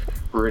just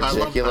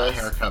ridiculous. I love that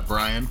haircut,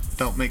 Brian.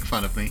 Don't make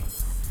fun of me.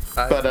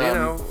 But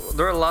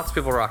there are lots of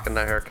people rocking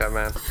that haircut,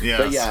 man. Yeah.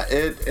 But yeah,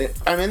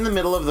 I'm in the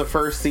middle of the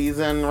first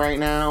season right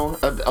now,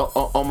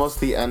 almost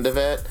the end of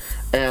it,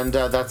 and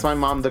that's my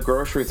mom. The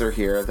groceries are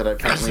here that I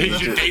apparently need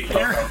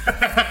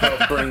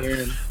to bring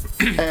in.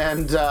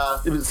 And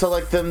so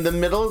like the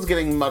middle is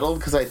getting muddled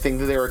because I think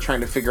that they were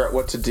trying to figure out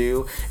what to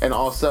do, and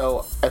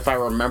also, if I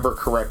remember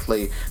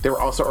correctly, they were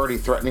also already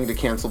threatening to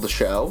cancel the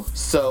show.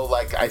 So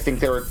like I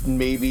think they were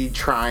maybe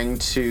trying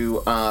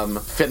to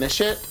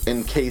finish it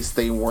in case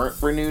they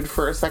weren't renewed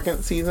for a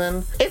second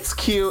season. It's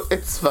cute,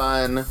 it's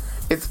fun,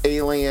 it's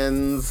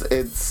aliens,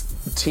 it's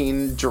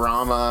teen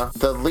drama.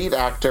 The lead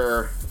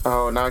actor,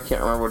 oh, now I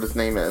can't remember what his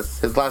name is.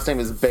 His last name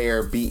is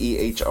Behr,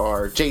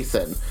 B-E-H-R.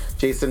 Jason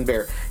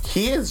Behr.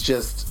 He is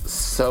just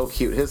so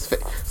cute. His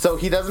face. So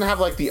he doesn't have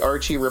like the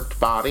Archie ripped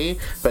body,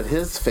 but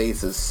his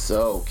face is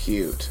so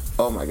cute.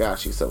 Oh my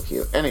gosh, he's so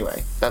cute.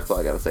 Anyway, that's all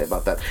I gotta say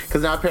about that.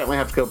 Because now apparently I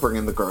have to go bring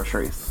in the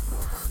groceries.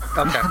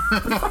 Okay.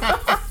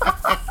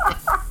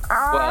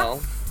 Well,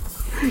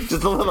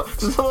 just a little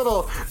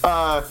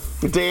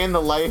day in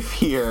the life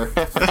here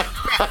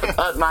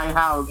at my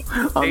house.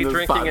 Day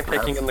drinking and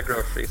taking in the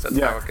groceries. That's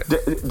how it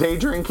goes. Day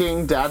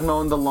drinking, dad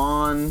mowing the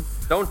lawn.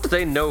 Don't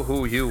they know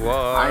who you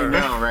are? I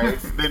know, right?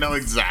 They know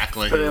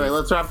exactly. But anyway,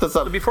 let's wrap this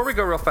up. So before we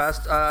go real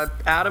fast,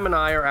 Adam and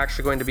I are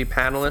actually going to be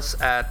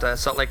panelists at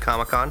Salt Lake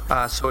Comic Con.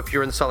 So if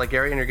you're in the Salt Lake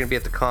area and you're going to be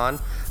at the con,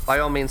 by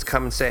all means,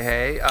 come and say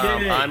hey.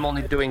 I'm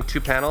only doing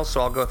 2 panels, so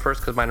I'll go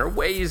first because mine are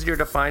way easier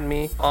to find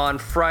me. On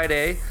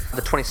Friday,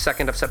 the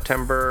 22nd of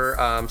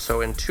September,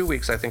 so in 2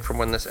 weeks, I think, from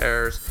when this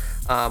airs,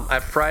 at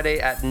Friday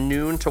at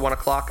noon to 1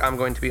 o'clock, I'm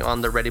going to be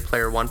on the Ready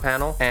Player One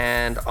panel.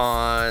 And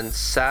on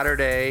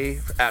Saturday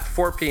at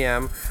 4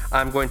 p.m.,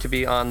 I'm going to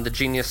be on the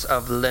Genius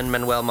of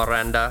Lin-Manuel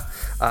Miranda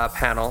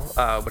panel,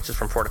 which is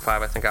from 4 to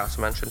 5, I think I also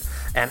mentioned.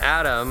 And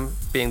Adam,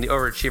 being the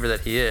overachiever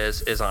that he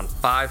is on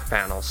 5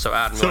 panels. So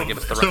Adam, you want to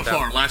give us the rundown? So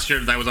far, last year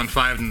I was on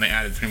 5, and they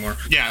added 3 more.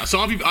 Yeah, so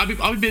I'll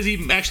be busy.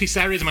 Actually,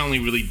 Saturday is my only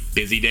really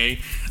busy day.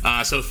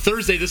 So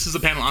Thursday, this is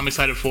the panel I'm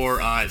excited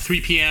for. At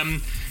 3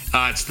 p.m.,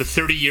 it's the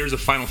 30 years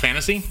of Final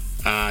Fantasy.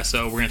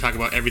 So we're going to talk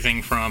about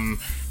everything from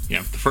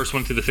the first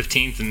one through the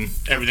 15th and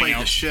everything else. I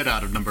played the shit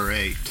out of number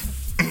 8.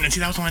 And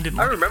see, that was one I didn't.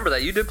 I remember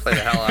that. You did play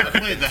the hell out of it. I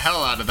played the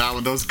hell out of that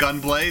one. Those gun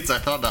blades, I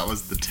thought that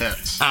was the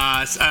tits.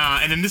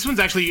 And then this one's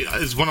actually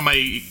is one of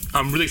my.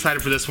 I'm really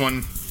excited for this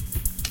one.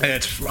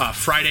 It's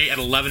Friday at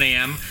 11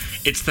 a.m.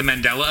 It's the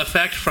Mandela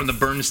Effect from the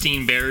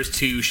Bernstein Bears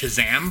to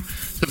Shazam.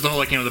 So it's the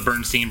whole the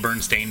Bernstein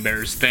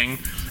Bears thing.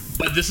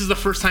 But this is the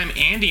first time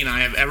Andy and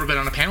I have ever been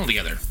on a panel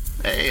together.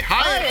 Hey,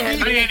 hi,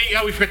 Andy.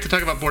 Yeah, we forgot to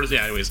talk about borders.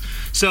 Yeah, anyways.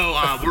 So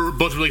we're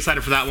both really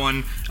excited for that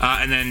one.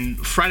 And then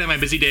Friday, my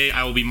busy day,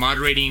 I will be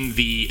moderating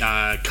the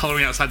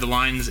Coloring Outside the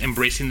Lines,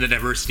 Embracing the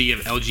Diversity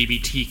of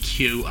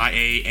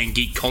LGBTQIA and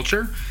Geek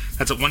Culture.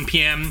 That's at 1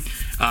 p.m.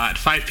 At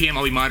 5 p.m.,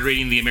 I'll be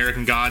moderating the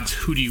American Gods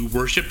Who Do You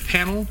Worship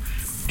panel.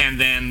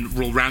 And then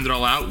we'll round it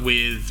all out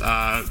with,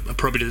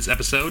 appropriate to this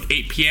episode,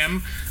 8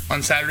 p.m.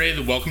 on Saturday,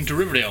 the Welcome to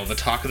Riverdale, the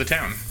Talk of the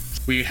Town.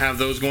 We have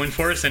those going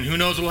for us, and who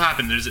knows what will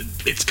happen.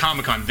 It's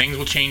Comic-Con. Things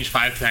will change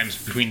 5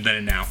 times between then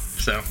and now.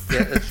 So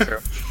yeah, that's true.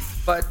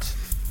 But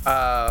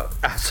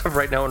as of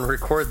right now, when we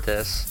record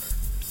this,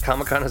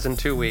 Comic-Con is in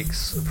 2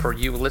 weeks. For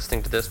you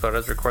listening to this, but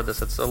as we record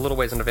this, it's a little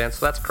ways in advance.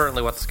 So that's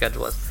currently what the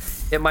schedule is.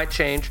 It might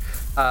change.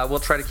 We'll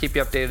try to keep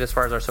you updated as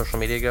far as our social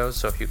media goes.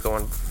 So if you go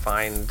and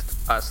find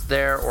us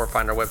there or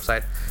find our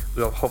website,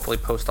 we'll hopefully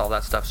post all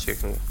that stuff so you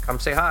can come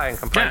say hi and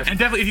come find us. And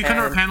definitely, if you come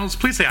to our panels,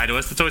 please say hi to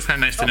us. It's always kind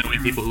of nice to know we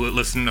have people who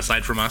listen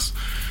aside from us.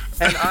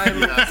 And I'm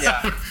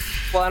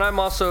well, and I'm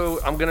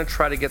gonna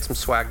try to get some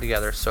swag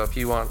together. So if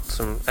you want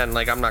some, and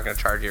I'm not gonna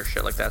charge you or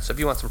shit like that. So if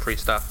you want some free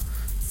stuff,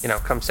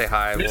 come say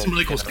hi. We have some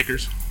really cool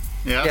stickers.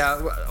 Yeah. Yeah.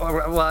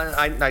 Well,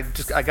 I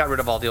got rid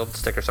of all the old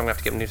stickers, so I'm gonna have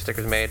to get new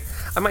stickers made.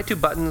 I might do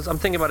buttons. I'm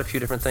thinking about a few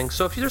different things.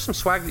 So if there's some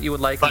swag that you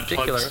would like in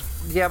particular, plugs.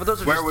 But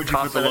those are Where just would you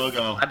put the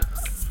logo?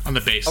 On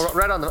the base. Oh,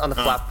 right on the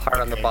flap part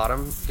on the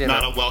bottom.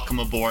 Not a welcome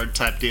aboard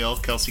type deal,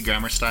 Kelsey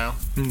Grammer style.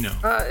 No.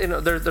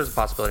 There's a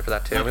possibility for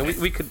that too. Okay. I mean,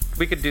 we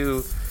could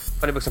do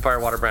Funny Books and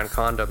Firewater brand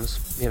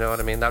condoms. You know what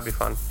I mean? That'd be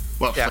fun.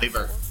 What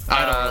flavor?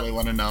 I don't really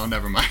want to know.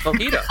 Never mind.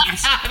 Mojito.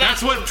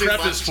 That's what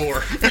prep is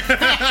for.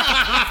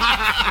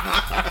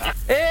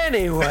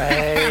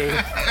 Anyway.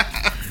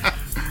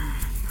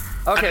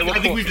 Okay. I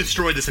think we've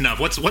destroyed this enough.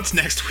 What's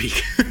next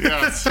week?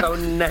 Yes. So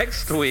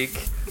next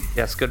week.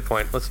 Yes, good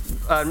point.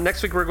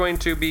 Next week we're going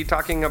to be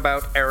talking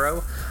about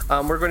Arrow.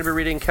 We're going to be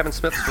reading Kevin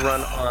Smith's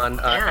run on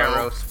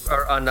Arrow,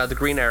 or on the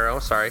Green Arrow.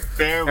 Sorry,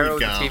 Arrow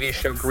is a TV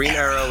show. Green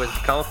Arrow is the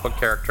comic book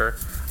character,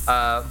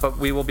 but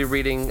we will be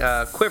reading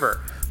Quiver.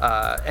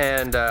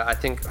 And I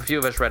think a few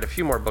of us read a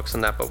few more books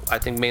than that, but I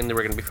think mainly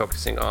we're going to be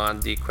focusing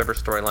on the Quiver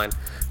storyline.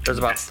 There's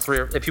about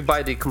 3. If you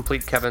buy the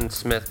complete Kevin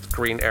Smith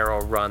Green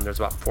Arrow run, there's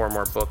about 4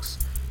 more books.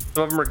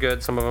 Some of them are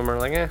good. Some of them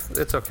are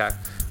it's okay.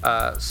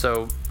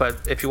 But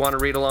if you want to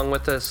read along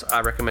with us,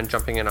 I recommend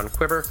jumping in on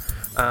Quiver.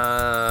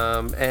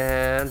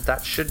 And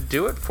that should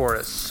do it for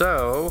us.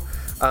 So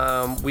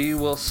we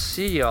will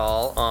see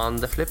y'all on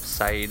the flip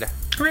side.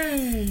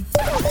 Hooray!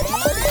 So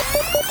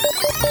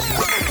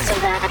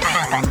that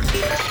happened.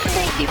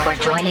 Thank you for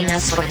joining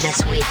us for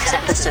this week's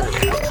episode.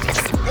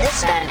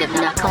 This band of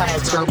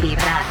knuckleheads will be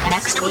back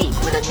next week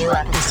with a new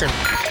episode.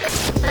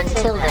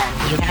 Until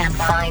then, you can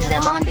find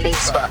them on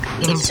Facebook,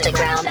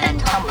 Instagram,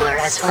 and Tumblr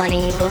as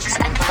Funny Books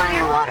and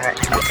Firewater,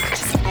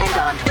 and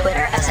on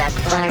Twitter as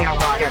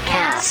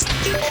 @FirewaterCast.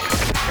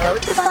 Go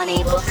to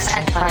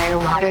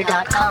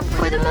funnybooksandfirewater.com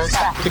for the most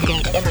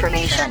up-to-date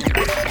information,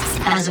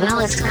 as well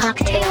as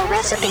cocktail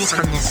recipes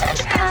from this and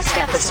past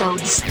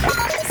episodes.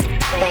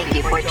 Thank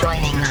you for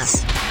joining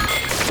us.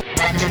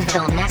 And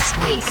until next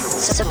week,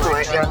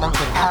 support your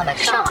local comic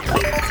shop,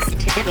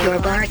 tip your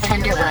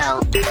bartender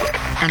well,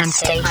 and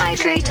stay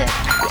hydrated.